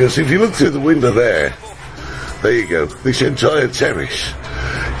good because if you look through the window there you go. This entire terrace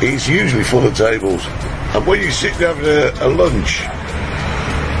is usually full of tables. And when you sit down for a lunch,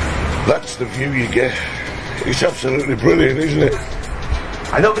 that's the view you get. It's absolutely brilliant, isn't it?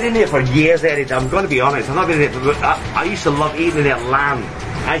 I've not been in here for years, Eddie. I'm going to be honest. I've not been in here. I used to love eating that lamb.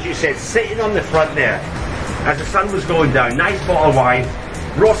 As you said, sitting on the front there, as the sun was going down, nice bottle of wine,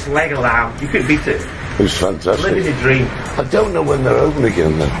 roast leg of lamb. You couldn't beat it. It was fantastic. Living the dream. I don't know when they're open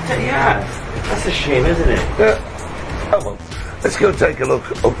again, though. Yeah, that's a shame, isn't it? Yeah. Oh well. Let's go take a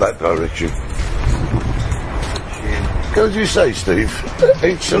look up that direction. As you say, Steve,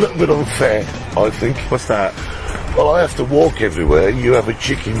 it's a little bit unfair, I think. What's that? Well, I have to walk everywhere. You have a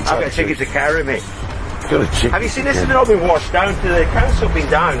chicken taxi. I've got a chicken to carry me. Got a chicken. Have you seen this? Has all been washed down to the council, been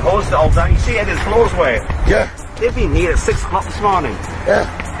down, hosed it all down. You see it, the floors wet. Yeah. They've been here at 6 o'clock this morning.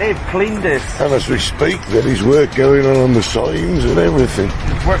 Yeah. They've cleaned this. And as we speak, there is work going on the signs and everything.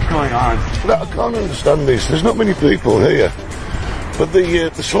 There's work going on. I can't understand this. There's not many people here. But the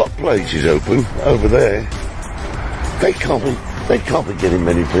slot place is open over there. They can't be getting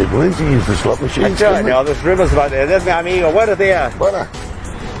many people in to use the slot machines. There's rumours about it. There's my amigo. Where are they at? Where?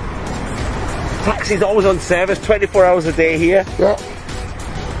 Taxis always on service, 24 hours a day here. Yeah.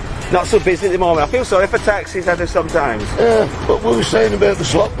 Not so busy at the moment. I feel sorry for taxis, I do sometimes. Yeah, but we were saying about the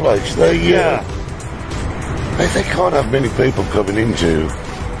slot place. They can't have many people coming into.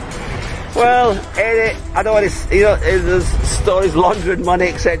 Well, Eddie, I don't want to, there's stories, laundering money,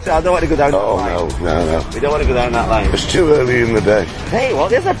 etc. I don't want to go down that line. No. We don't want to go down that line. It's too early in the day. Hey, well,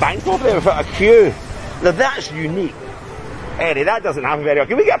 there's a bank over there without a queue. Now, that's unique. Eddie, that doesn't happen very often.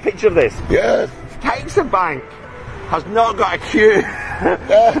 Can we get a picture of this? Yeah. Types Bank has not got a queue.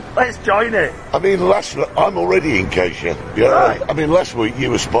 Let's join it. I mean, I'm already in Keisha. Yeah. Right. I mean, last week you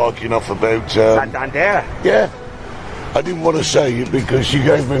were sparking off about... Santander. Yeah. I didn't want to say it because you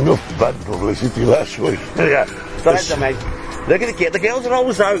gave me enough bad publicity last week. Yeah. So that's mate. Look at the girls are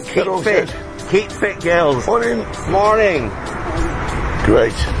always out. Keep fit. Keep fit, girls. Morning.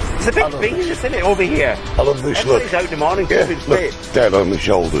 Great. It's a big thing, isn't it, over here? I love this look. Everybody's out in the morning keeping fit. Down on the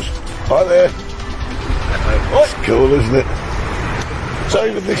shoulders. Hi there. It's cool, isn't it? So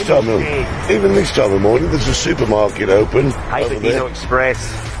even this time of morning, there's a supermarket open. Hyperdino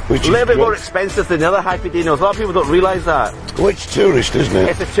Express. Which a little bit more expensive than the other Hyperdinos. A lot of people don't realise that. Well, it's tourist, isn't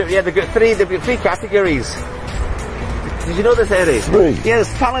it? It's they've got three categories. Did you know this, Eddie? 3? Yeah,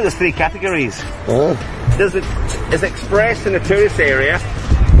 apparently there's 3 categories. There's Express in the tourist area.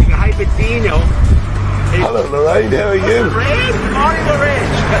 You got Hyperdino. Hello, Lorraine, how are you? Lorraine, good morning, Lorraine.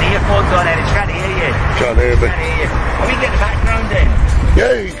 She's got the earphones on, Eddie. She can't hear you. Can't hear me. Can we get the background in?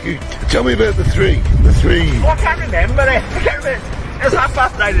 Yeah, you tell me about the 3. The 3. Oh, I can't remember it. It's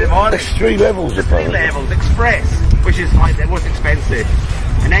 9:30 in the morning. There's 3 levels. There's 3 levels. Express, which is like the most expensive.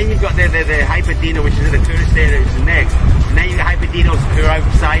 And then you've got the Hyperdino, which is in the tourist area, which is next. And then you've got Hyperdinos who are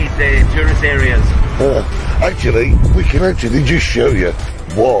outside the tourist areas. Actually, we can actually just show you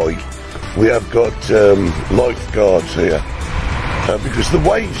why we have got lifeguards here. Because the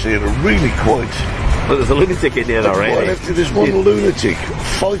waves here are really quite... Well, there's a lunatic in there already. There's one lunatic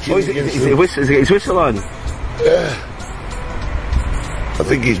fighting against them. Is his whistle on? I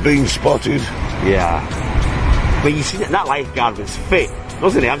think he's been spotted. Yeah. But you see, that lifeguard was fit,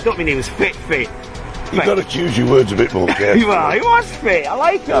 wasn't he? I don't mean he was fit. You've got to choose your words a bit more carefully. He was fit. I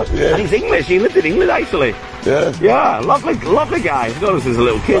like him. Yeah. And he's English. He lived in England, actually. Yeah. Yeah, lovely guy. He's got us as a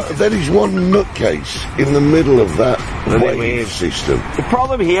little kid. There is one nutcase in the middle of that wave system. The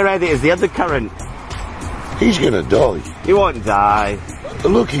problem here, Eddie, is the undercurrent. He's going to die. He won't die.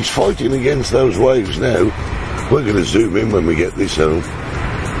 Look, he's fighting against those waves now. We're going to zoom in when we get this home.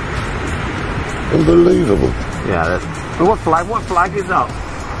 Unbelievable. Yeah. What flag is up?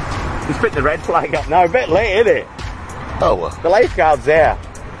 He's put the red flag up now. A bit late, isn't it? Oh well. The lifeguard's there.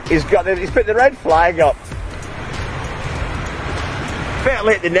 He's put the red flag up. Bit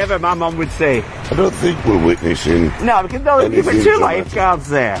late than never, my mum would say. I don't think we're witnessing. No, because you've got 2 lifeguards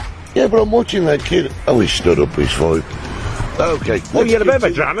there. Yeah, but I'm watching that kid. Oh, he stood up. He's fine. Okay. Well, you're a bit of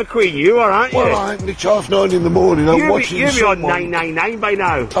a drama queen, you are, aren't you? Well, it's 9:30 in the morning. I'm watching You'll be on 999 by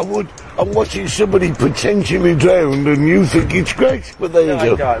now. I'm watching somebody potentially drowned, and you think it's great. But there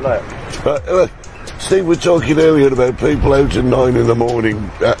you go. Look. Look. Steve, we're talking earlier about people out at 9 in the morning.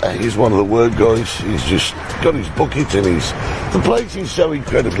 He's one of the work guys. He's just got his bucket and the place is so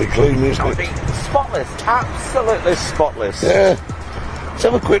incredibly clean, isn't it? Spotless, absolutely spotless. Yeah. Let's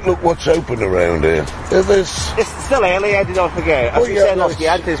have a quick look what's open around here. It's still early, Eddie, don't forget. As we said, Los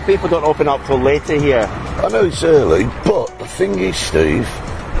Gigantes, people don't open up till later here. I know it's early, but the thing is, Steve,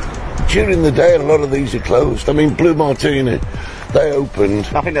 during the day a lot of these are closed. I mean, Blue Martini, they opened.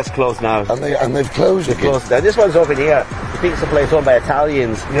 I think that's closed now. And they've closed again. Closed now. This one's open here. The pizza place owned by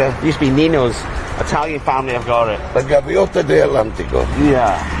Italians. Yeah. It used to be Nino's. Italian family have got it. The Gaviota de Atlantico.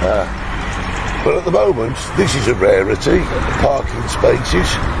 Yeah. But at the moment, this is a rarity. Parking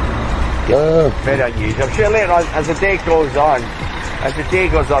spaces. Very unusual. I'm sure later on, as the day goes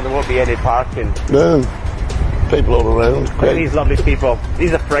on, there won't be any parking. No. People all around. These lovely people.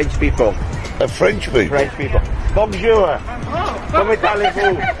 These are French people. French people? French people. Bonjour. Comment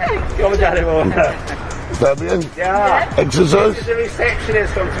allez-vous? Comment allez-vous? Très bien. Yeah. Exercise? This is the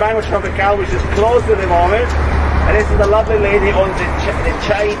receptionist from Mango Tropical, which is closed at the moment. And this is the lovely lady who owns the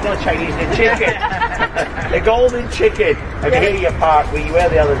chicken. The golden chicken. And here you park where you were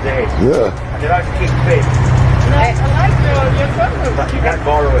the other day. Yeah. And you're out to keep fit. I like your photo. But you can't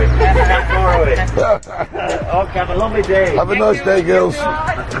borrow it. You can't borrow it. Okay, have a lovely day. Have a nice day, girls.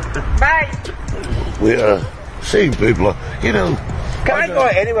 Bye. We are seeing people, you know. Can I go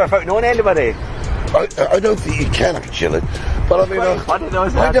anywhere without knowing anybody? I don't think you can actually, but I mean,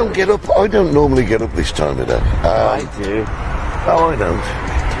 I don't normally get up this time of day. I do. Oh, I don't.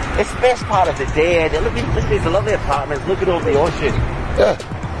 It's the best part of the day, Eddie. Look at these lovely apartments, looking over the ocean. Yeah.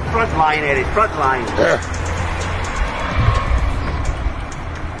 Front line, Eddie, front line. Yeah.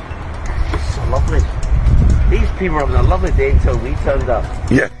 So lovely. These people are having a lovely day until we turned up.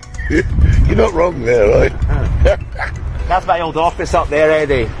 Yeah. You're not wrong there, right? That's my old office up there,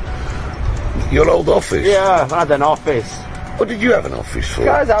 Eddie. Your old office? Yeah, I had an office. What did you have an office for?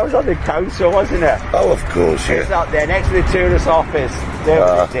 Because I was on the council, wasn't it? Oh, of course, yeah. It's up there, next to the tourist office. There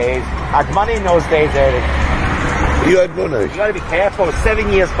were the days. I had money in those days, Eddie. You had money? You got to be careful. 7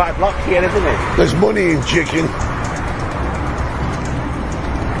 years bad luck here, isn't it? There's money in chicken.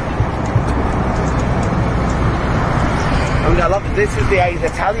 I mean, I love this is the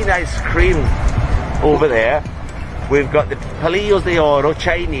Italian ice cream over there. We've got the Palillos de Oro,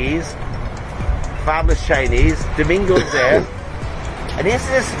 Chinese, fabulous Chinese, Domingo's there. And this is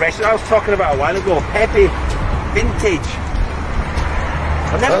this restaurant I was talking about a while ago, Pepe Vintage.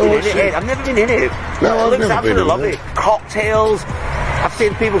 I've never been in it. I've never been in it. No, it looks I've never been absolutely in lovely. it. Cocktails. I've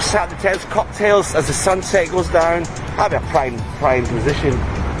seen people sat at the tents, cocktails as the sunset goes down. That'd be a prime position.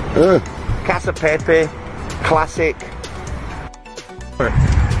 Casa Pepe, classic.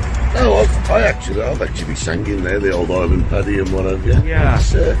 No, I've actually sang in there, the old Island Paddy and what have you. Yeah.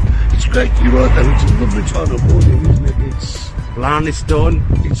 It's great, you're right though, it's a lovely time of morning, isn't it? It's blandly done.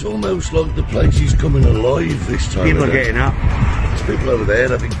 It's almost like the place is coming alive this time. People are getting up. There's people over there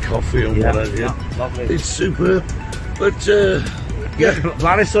having coffee and what have you. Yeah, lovely. It's superb. But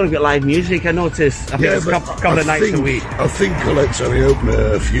Blarneystone's got live music, I noticed. I think it's a couple of nights a week. I think Colette's only open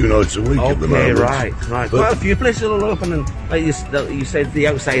a few nights a week at the moment. Right. But quite a few places will open, and like you said, the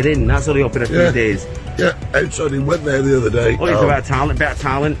Outside Inn, that's only open a few days. Yeah, Outside Inn, went there the other day. Oh, it's about talent, better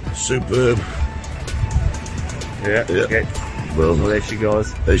talent. Superb. Yeah. Okay. Well, there she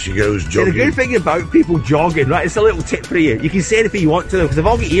goes. There she goes, jogging. The good thing about people jogging, right, it's a little tip for you. You can say anything you want to them, because they've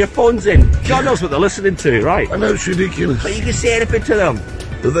all got earphones in. God knows what they're listeing to, right? I know, it's ridiculous. But you can say anything to them.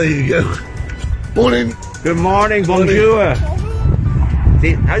 But there you go. Morning. Good morning, bonjour.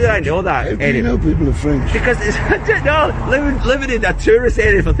 See, how did I know that? How do you know people are French? Because it's, I don't know, living in a tourist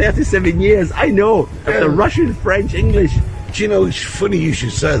area for 37 years, I know the Russian, French, English. Do you know, it's funny you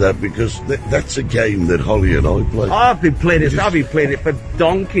should say that, because that's a game that Holly and I play. I've been playing it. I've been playing it for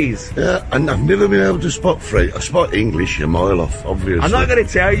donkeys. Yeah, and I've never been able to spot French. I spot English a mile off, obviously. I'm not going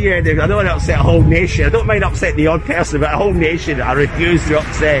to tell you, Eddie. I don't want to upset a whole nation. I don't mind upsetting the odd person, but a whole nation I refuse to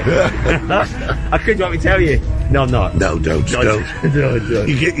upset. I could want me to tell you. No, I'm not. No, don't.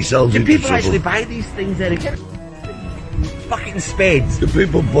 You get yourselves into people trouble. actually buy these things, Eddie? Bucket and spades. The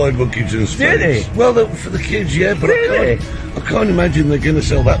people buy buckets and spades. Do they? Well, for the kids, yeah, but I can't imagine they're going to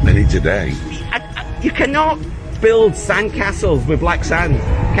sell that many today. You cannot build sandcastles with black sand,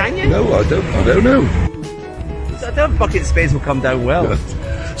 can you? No, I don't know. So I don't bucket and spades will come down well.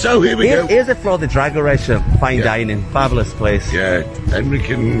 So here we go. Here's a Flor de Drago restaurant. Fine dining. Fabulous place. Yeah, Henrik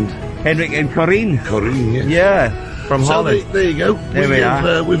and Corinne. Corinne, yes. Yeah. from Holland. There you go. There we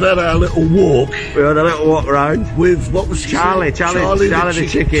are. We've had our little walk. We had a little walk around With, what was his Charlie name? the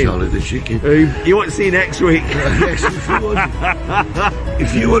chicken. Charlie the chicken. You want to see next week? Yes,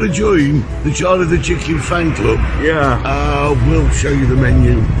 if you want to join the Charlie the Chicken fan club, we'll show you the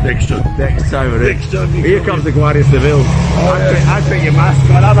menu next time. Next time, Here comes the Guardians de Ville. I put your mask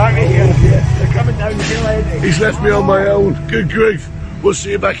on. I'm out here. They're coming down the hill, Eddie. He's left me on my own. Good grief. We'll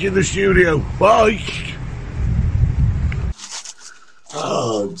see you back in the studio. Bye.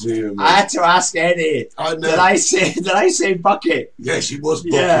 Oh dear me. I had to ask Eddie. I know. Did I say bucket? Yes, he was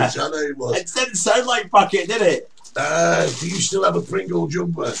bucket. Yeah. I know he was. It didn't sound like bucket, did it? Do you still have a Pringle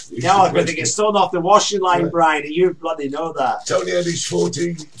jumper? No, I'm going to get stolen off the washing line, Brian, and you bloody know that. Tony had his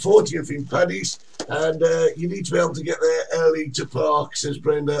 40th in Paddy's, and you need to be able to get there early to park, says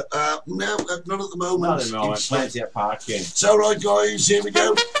Brenda. No, not at the moment. Not at the moment, plenty of parking. So, right, guys, here we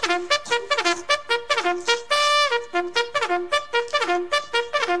go.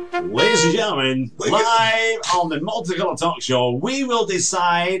 Ladies and gentlemen, live on the Multicoloured Talk Show, we will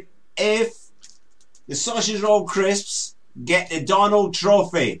decide if the sausage roll crisps get the Donald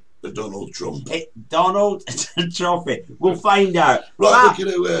Trophy. The Donald Trump. Donald Trophy. We'll find out. Right, we're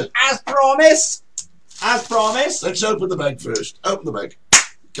going to... As promised. Let's open the bag first. Open the bag.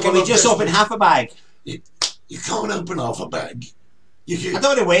 Can we just open half a bag? You can't open half a bag. I don't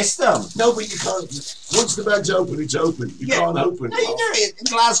want to waste them. No, but you can't. Once the bag's open, it's open. You can't open. No, you do it. In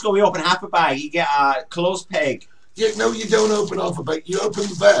Glasgow, we open half a bag. You get a closed peg. Yeah, no, you don't open half a bag. You open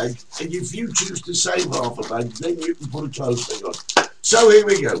the bag, and if you choose to save half a bag, then you can put a closed peg on. So here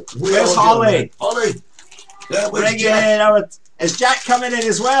we go. Where's Holly? Holly. Bring it in. Is Jack coming in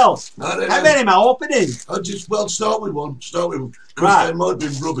as well? How many am I opening? Start with one. Because right. they might be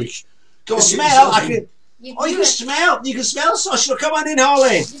rubbish. Come on, smell. You can smell. You can smell sausage. Come on in,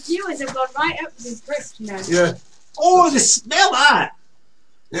 Holly. The viewers have gone right up to this crisp now. Yeah. Oh, they smell that.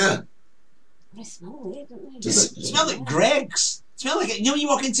 Yeah. They smell weird, don't they? They smell like Greg's. Smell like it. You know when you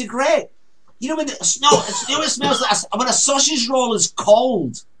walk into Greg. You know when it smells like when a sausage roll is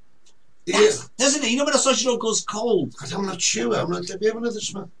cold. Yeah. Doesn't it? You know when a sausage roll goes cold. I'm not sure. Let me have another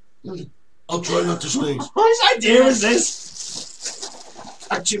smell. I'll try not to sneeze. What idea is this?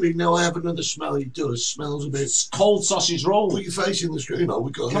 Actually, no, I have another smell. It does. Smells a bit. It's cold sausage roll. Well, you're facing the screen.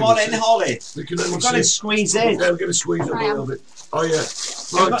 Come on in, Holly. We're going to squeeze in. Yeah, we're going to squeeze up a little bit. Oh, yeah.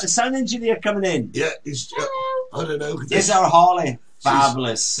 Right. We've got the sound engineer coming in. Yeah, I don't know. This is our Holly.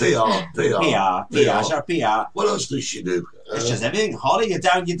 Fabulous. PR. It's our PR. What else does she do? It's just everything. Holly, you're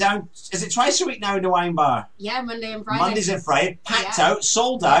down. Is it twice a week now in the wine bar? Yeah, Monday and Friday. Mondays and Friday. Packed out,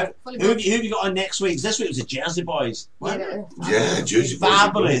 sold out. Who have you got on next week? This week was the Jersey Boys. Yeah, Jersey Boys.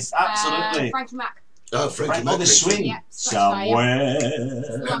 Fabulous. Absolutely. Frankie Mac. Oh, Frankie Mac. On the swing. Yeah, somewhere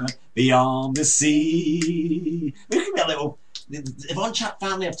beyond the sea. We could be a little... The Von Trapp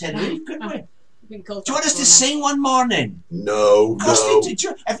family of Tenerife, couldn't we? Do you want us to sing one morning? No.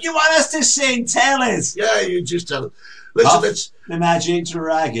 If you want us to sing, tell us. Yeah, you just tell us. Let's the Magic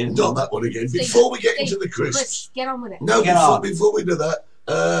Dragon. Not that one again. Before we get into the crisps. Chris, get on with it. No, before we do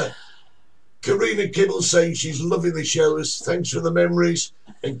that, Karina Kibble saying she's loving the shows. Thanks for the memories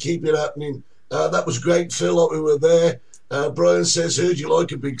and keep it happening. That was great, Phil, like we were there. Brian says, heard you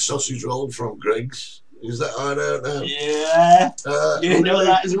like a big sausage roll from Greg's. Is that, I don't know. Yeah. You know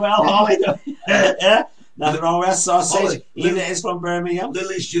that as well, Holly. Yeah. Nothing wrong with sausage. Holly, even if it's from Birmingham.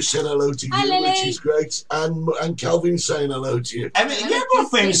 Lily's just said hello to you, Hi, Lily. which is great. And Calvin's saying hello to you. I mean, you're more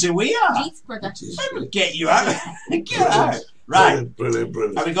famous than we are. Get you out. Get out. Right. Brilliant.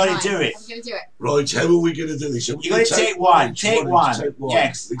 Are we going to do it? I'm going to do it. Right, how are we going to do this? You're going to take one. Take one.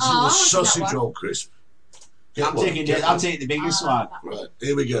 Yes. This is the sausage roll crisp. I'll take the biggest one. Right,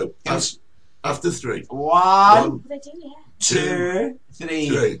 here we go. After three. One, 2,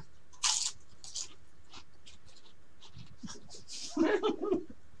 3.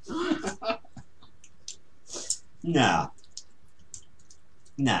 Nah.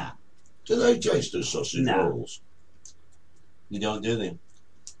 Do they taste the sausage rolls? You don't do them.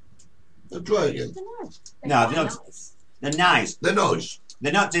 Try again. No, they don't. They're nice. They're nice.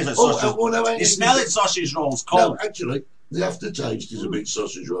 They're not tasting like sausage. No, they smell like sausage rolls cold. No, actually, the aftertaste is a bit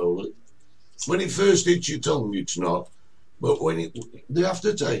sausage rolly. When it first hits your tongue, it's not. But the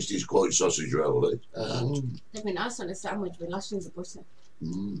aftertaste is quite sausage rolly. They'd be nice on a sandwich with lashings of butter.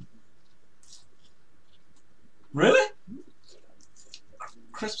 Really?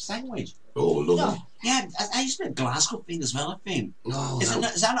 Crisp sandwich. Oh, lovely. Yeah, I used to be a Glasgow thing as well, I think. No,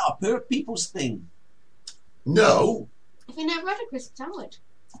 is that not a poor people's thing? No. Have you never had a crisp sandwich?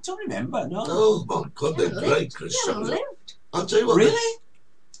 I don't remember, no. Oh, my God, they're great crisp sandwiches. I'll tell you what. Really?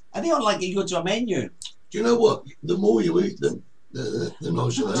 Are they on like you go to a menu? Do you know what? The more you eat them, the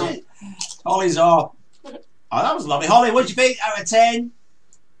nicer they are. Holly's off. Oh, that was lovely. Holly, what do you think out of 10?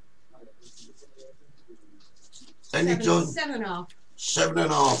 Anytime. 7.5.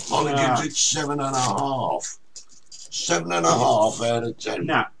 7.5. Holly gives it 7.5. 7.5 out of 10.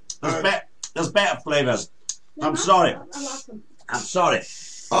 No, there's better flavours. I'm sorry. I like them. I'm sorry.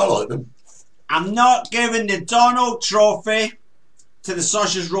 I like them. I'm not giving the Donald Trophy to the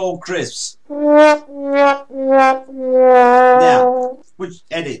sausage roll crisps. Now, which,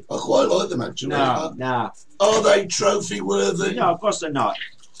 Eddie? I quite like them actually. No. Are they trophy worthy? No, of course they're not.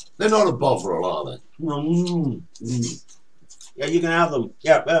 They're not a bother, are they? Yeah, you can have them.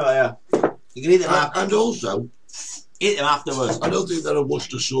 Yeah. You can eat them after. And also, eat them afterwards. I don't think they're a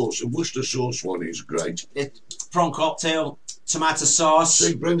Worcester sauce. A Worcester sauce one is great. Prawn cocktail, tomato sauce.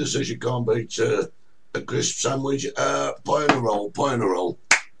 See, Brenda says you can't beat a crisp sandwich. Pie in a roll.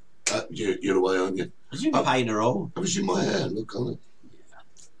 You're away, aren't you? What do you mean a pie in a roll? Have you seen my hair? Look on it.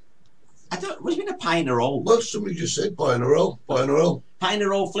 What do you mean a pie in a roll? Well, somebody just said pie in a roll. Pie in a roll. Pie in a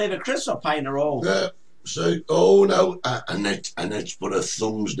roll flavour crisp or pie in a roll? Yeah. So, oh no, Annette's put her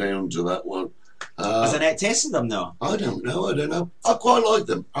thumbs down to that one. Has Annette tasted them though? I don't know. I quite like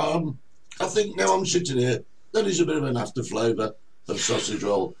them. I think now I'm sitting here, that is a bit of an after flavour of sausage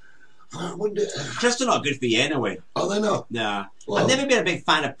roll. I wonder. Crisps are not good for you anyway. Are they not? Nah. Well, I've never been a big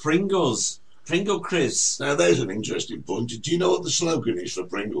fan of Pringles. Pringle crisps. Now there's an interesting point. Do you know what the slogan is for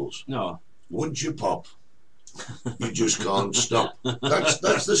Pringles? No. Once you pop, you just can't stop. That's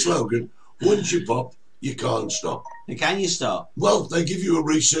the slogan. Once you pop, you can't stop. And can you stop? Well, they give you a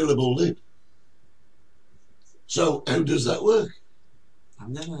resealable lid. So how does that work? I've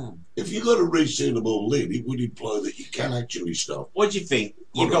never. If you've got a resealable lid, it would imply that you can actually stop. What do you think?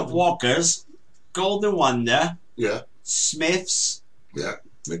 You've got Walker's, Golden Wonder, Yeah, Smith's. yeah,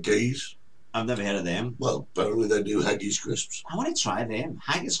 McKee's. I've never heard of them. Well, apparently they do Haggis crisps. I want to try them.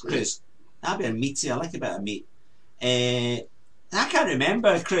 Haggis crisp. That'd be a meaty. I like a bit of meat. I can't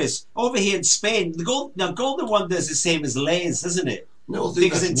remember, Chris. Over here in Spain, Golden Wonder is the same as Lay's, isn't it? No, I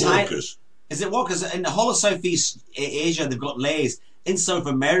think that's Walker's. Is it Walker's? In the whole of Southeast Asia, they've got Lay's. In South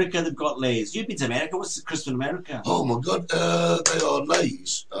America, they've got Lay's. You've been to America. What's the crisp in America? Oh my God, they are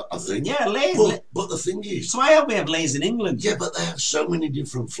Lay's, I think. Yeah, Lay's. But the thing is, so why don't we have Lay's in England? Yeah, but they have so many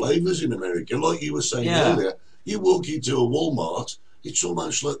different flavours in America. Like you were saying earlier, you walk into a Walmart, it's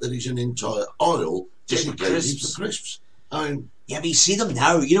almost like there is an entire aisle dedicated to crisps. Yeah, but you see them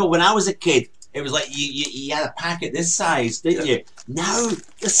now. You know, when I was a kid, it was like you had a packet this size, didn't you? Now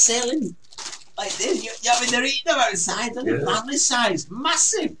they're selling like this. I mean, they're eating them outside, they're family size,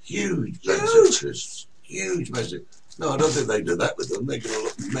 massive, huge crisps, huge, massive. No, I don't think they do that with them. They're going to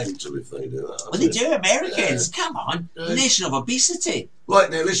look mental if they do that. Well, they do, Americans. Come on, nation of obesity.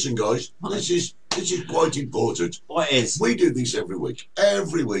 Right now, listen, guys. This is quite important. What is? We do this every week.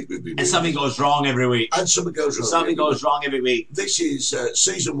 Every week we've been. And something goes wrong every week. And something goes wrong. Something goes wrong every week. This is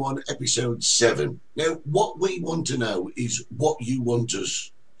season 1, episode 7. Now, what we want to know is what you want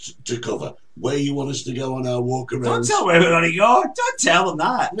us to cover. Where you want us to go on our walk around. Don't tell where we're going to go. Don't tell them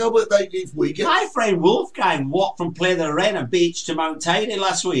that. No, but if we get... My friend Wolfgang walked from Playa de Arena Beach to Mount Tidy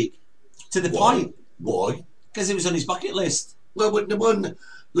last week. To the point. Why? Because it was on his bucket list. Well, but the one...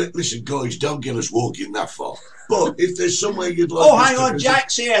 Listen, guys, don't get us walking that far. But if there's somewhere you'd like... Oh, hang on,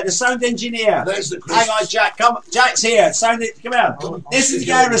 Jack's here, the sound engineer. There's the crisps. Hang on, Jack, come. Jack's here. Come here. This is the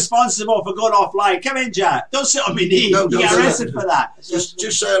guy responsible for going offline. Come in, Jack. Don't sit on my knee. No, you get arrested for that. Just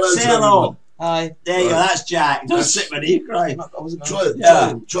say hello. Say hello. Hi. There you go, that's Jack. Don't sit on my knee, cry.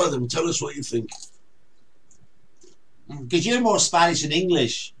 Try them. Tell us what you think. Because you're more Spanish than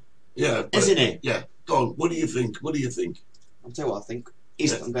English. Yeah. Isn't it? Yeah. Go on. What do you think? I'll tell you what I think.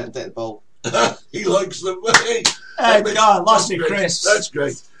 I'm going to take the ball. He likes them. God, lost me, Chris. That's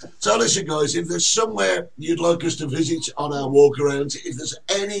great. So listen, guys, if there's somewhere you'd like us to visit on our walk around, if there's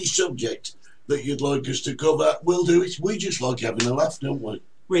any subject that you'd like us to cover, we'll do it. We just like having a laugh, don't we?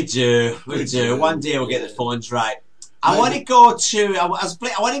 We do. One day we'll get the phones right. I want to go to. I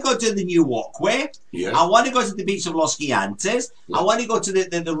want to go to the new walkway. Yeah. I want to go to the beach of Los Gigantes. Yeah. I want to go to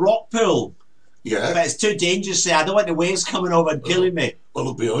the rock pool. Yeah. But it's too dangerous there. I don't want the waves coming over and killing me. Well,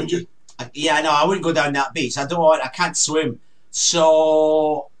 look behind you. Yeah, no, I wouldn't go down that beach. I can't swim.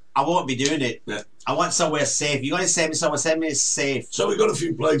 So I won't be doing it. Yeah. I want somewhere safe. You're going to send me somewhere, send me safe. So we've got a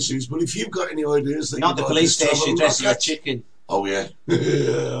few places, but if you've got any ideas... that Not the police station dressed as a chicken. Oh, yeah.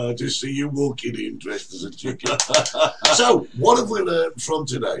 I just see you walking in dressed as a chicken. So, what have we learned from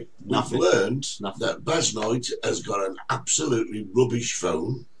today? We've learned that Baz Knight has got an absolutely rubbish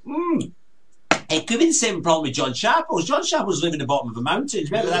phone. It could be the same problem with John Sharples. John Sharples lived in the bottom of a mountain.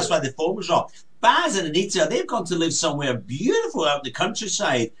 Remember, that's why the phone was wrong. Baz and Anita, they've gone to live somewhere beautiful out in the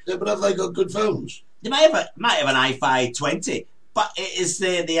countryside. Yeah, but have they got good phones? They might have an iPhone 20, but it is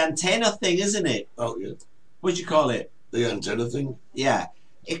the antenna thing, isn't it? Oh, yeah. What do you call it? The antenna thing? Yeah.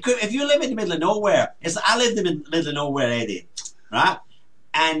 It could, if you live in the middle of nowhere, I lived in the middle of nowhere, Eddie, right?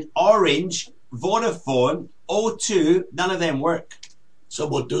 And Orange, Vodafone, O2, none of them work. So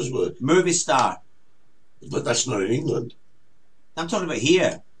what does work? Movie Star. But that's not in England. I'm talking about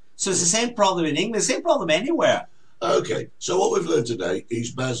here. So it's the same problem in England, the same problem anywhere. Okay, so what we've learned today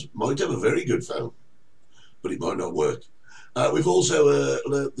is Baz might have a very good phone, but it might not work. We've also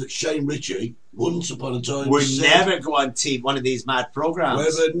learned that Shane Richie, once upon a time, would never go on one of these mad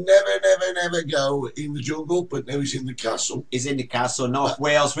programmes. Would never go in the jungle, but now he's in the castle. He's in the castle, North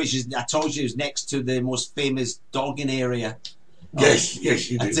Wales, which is, I told you, is next to the most famous dogging area. Yes,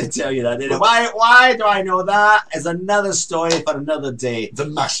 yes, you do. I did tell you that, didn't I? Why do I know that? It's another story for another day. The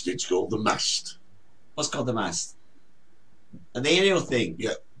mast, it's called, the mast. What's called the mast? The aerial thing?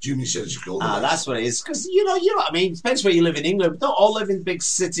 Yeah, Jimmy says it's called the mast. That's what it is. Because, you know what I mean? It depends where you live in England. We don't all live in big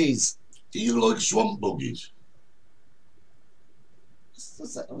cities. Do you like swamp buggies?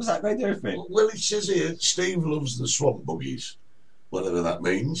 What's that going to do for me? Well, it says here, Steve loves the swamp buggies. Whatever that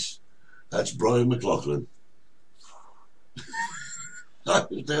means. That's Brian McLaughlin.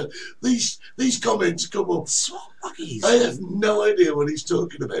 These comments come up. Swamp buggies. I have no idea what he's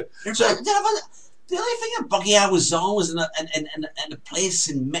talking about. So, the only thing a buggy I was on was in a place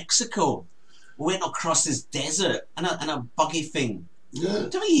in Mexico. We went across this desert and a buggy thing. Yeah. I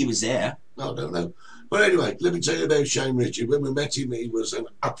don't think he was there. I don't know. But anyway, let me tell you about Shane Richie. When we met him, he was an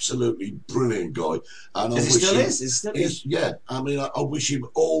absolutely brilliant guy. And Is he still is? Yeah. I mean, I wish him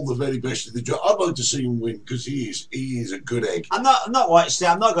all the very best in the job. I'd like to see him win because he is a good egg. I'm not watched it.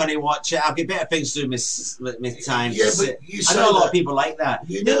 I'm not going to watch it. I've got better things to do with my time. Yeah, but you I know a lot of people like that.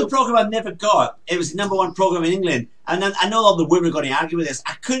 You know, the programme I never got, it was the #1 programme in England. And then I know all the women are going to argue with this.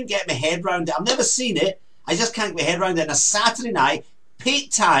 I couldn't get my head around it. I've never seen it. I just can't get my head around it. On a Saturday night,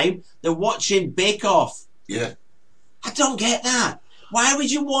 peak time, they're watching Bake Off. Yeah. I don't get that. Why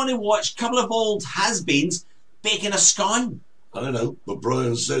would you want to watch a couple of old has-beens baking a scone? I don't know, but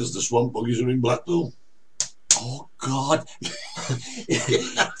Brian says the swamp buggies are in Blackpool. Oh, God.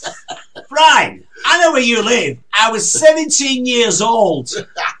 Brian, I know where you live. I was 17 years old.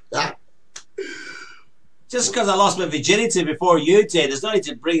 Just because I lost my virginity before you did, there's no need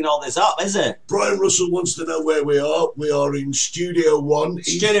to bring all this up, is it? Brian Russell wants to know where we are. We are in Studio 1.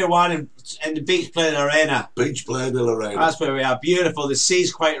 Studio 1 in the Beach Play Arena. Beach Play Arena. That's where we are. Beautiful. The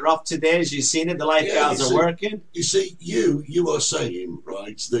sea's quite rough today, as you've seen it. The lifeguards are working. You see, you are saying,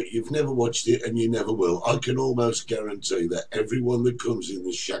 right, that you've never watched it and you never will. I can almost guarantee that everyone that comes in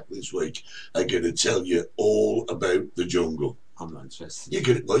the shack this week are going to tell you all about the jungle. I'm not interested. You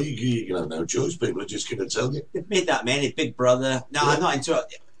can have no choice. People are just going to tell you. They've made that many. Big Brother. No, I'm not into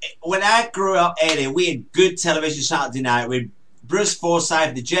it. When I grew up, Eddie, we had good television Saturday night. We had Bruce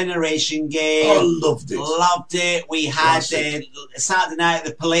Forsyth, The Generation Game. I loved it. Loved it. We had Saturday night at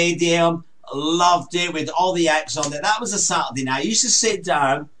the Palladium. Loved it with all the acts on there. That was a Saturday night. I used to sit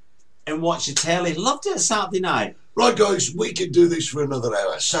down and watch the telly. Loved it Saturday night. Right, guys, we could do this for another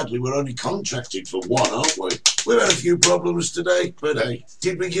hour. Sadly, we're only contracted for one, aren't we? We've had a few problems today, but hey,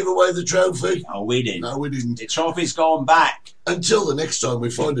 did we give away the trophy? No, we didn't. No, we didn't. The trophy's gone back. Until the next time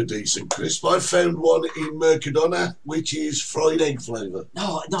we find a decent crisp. I found one in Mercadona, which is fried egg flavour.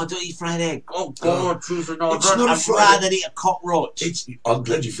 No, don't eat fried egg. Oh, God, Jesus, no. I'd rather eat a cockroach. I'm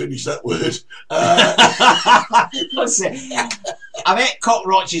glad you finished that word. I've ate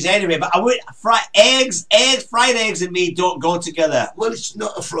cockroaches anyway, but I would fried eggs and me don't go together. Well, it's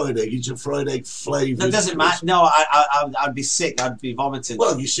not a fried egg; it's a fried egg flavoured. No, it doesn't matter. No, I'd be sick. I'd be vomiting.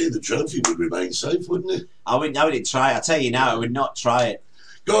 Well, you see, the trophy would remain safe, wouldn't it? I wouldn't try it. I tell you now, I would not try it.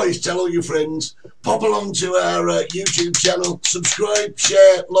 Guys, tell all your friends. Pop along to our YouTube channel. Subscribe,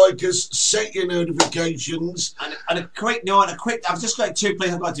 share, like us, set your notifications. And a quick note, I've just got 2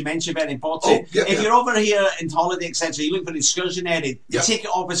 places I've got to mention very important. If you're over here in holiday, etc., you look for an excursion area, the ticket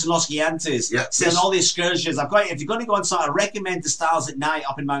office in Los Giantes, selling all the excursions. If you're going to go on site, I recommend the Stars at Night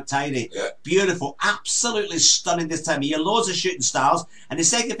up in Mount Tidy. Beautiful, absolutely stunning this time of year. Loads of shooting stars. And the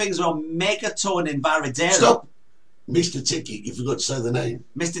second thing is well, Megatone in Varadero. Stop. Mr. Ticket, you forgot to say the name.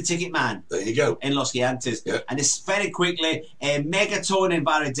 Mr. Ticket Man. There you go. In Los Gigantes. Yeah. And it's very quickly, Megatone in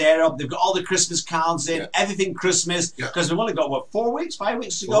Baradero. They've got all the Christmas cards in, everything Christmas. Because we've only got, 5 weeks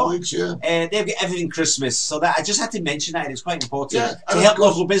to go? 4 weeks, yeah. They've got everything Christmas. So that I just had to mention that. It's quite important. Yeah, to help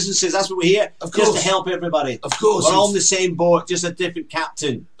local businesses. That's what we're here. Of just course. to help everybody. Of course. We're all on the same boat, just a different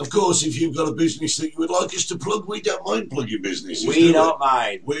captain. Of course, if you've got a business that you would like us to plug, we don't mind plugging businesses. We don't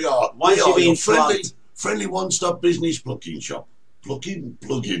mind. We are. Once we you've are been your friendly one-stop business plugging shop. Plugging.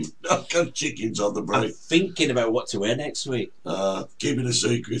 I've got chickens on the brain. I'm thinking about what to wear next week. Keep it a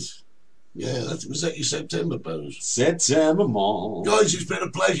secret. Yeah, was that your September pose? September Mall. Guys, it's been a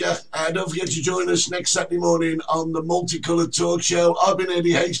pleasure. Don't forget to join us next Saturday morning on the Multicoloured Talk Show. I've been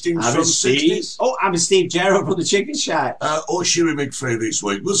Eddie Hastings from 60s. Oh, I'm Steve Gerald from the Chicken Shack. Or Sherry McPhee this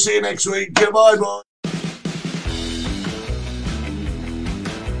week. We'll see you next week. Goodbye, boys.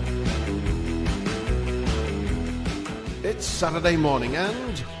 It's Saturday morning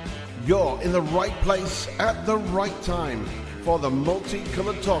and you're in the right place at the right time for the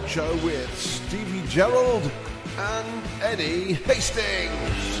Multicoloured Talk Show with Stevie Gerald and Eddie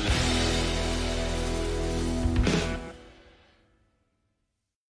Hastings.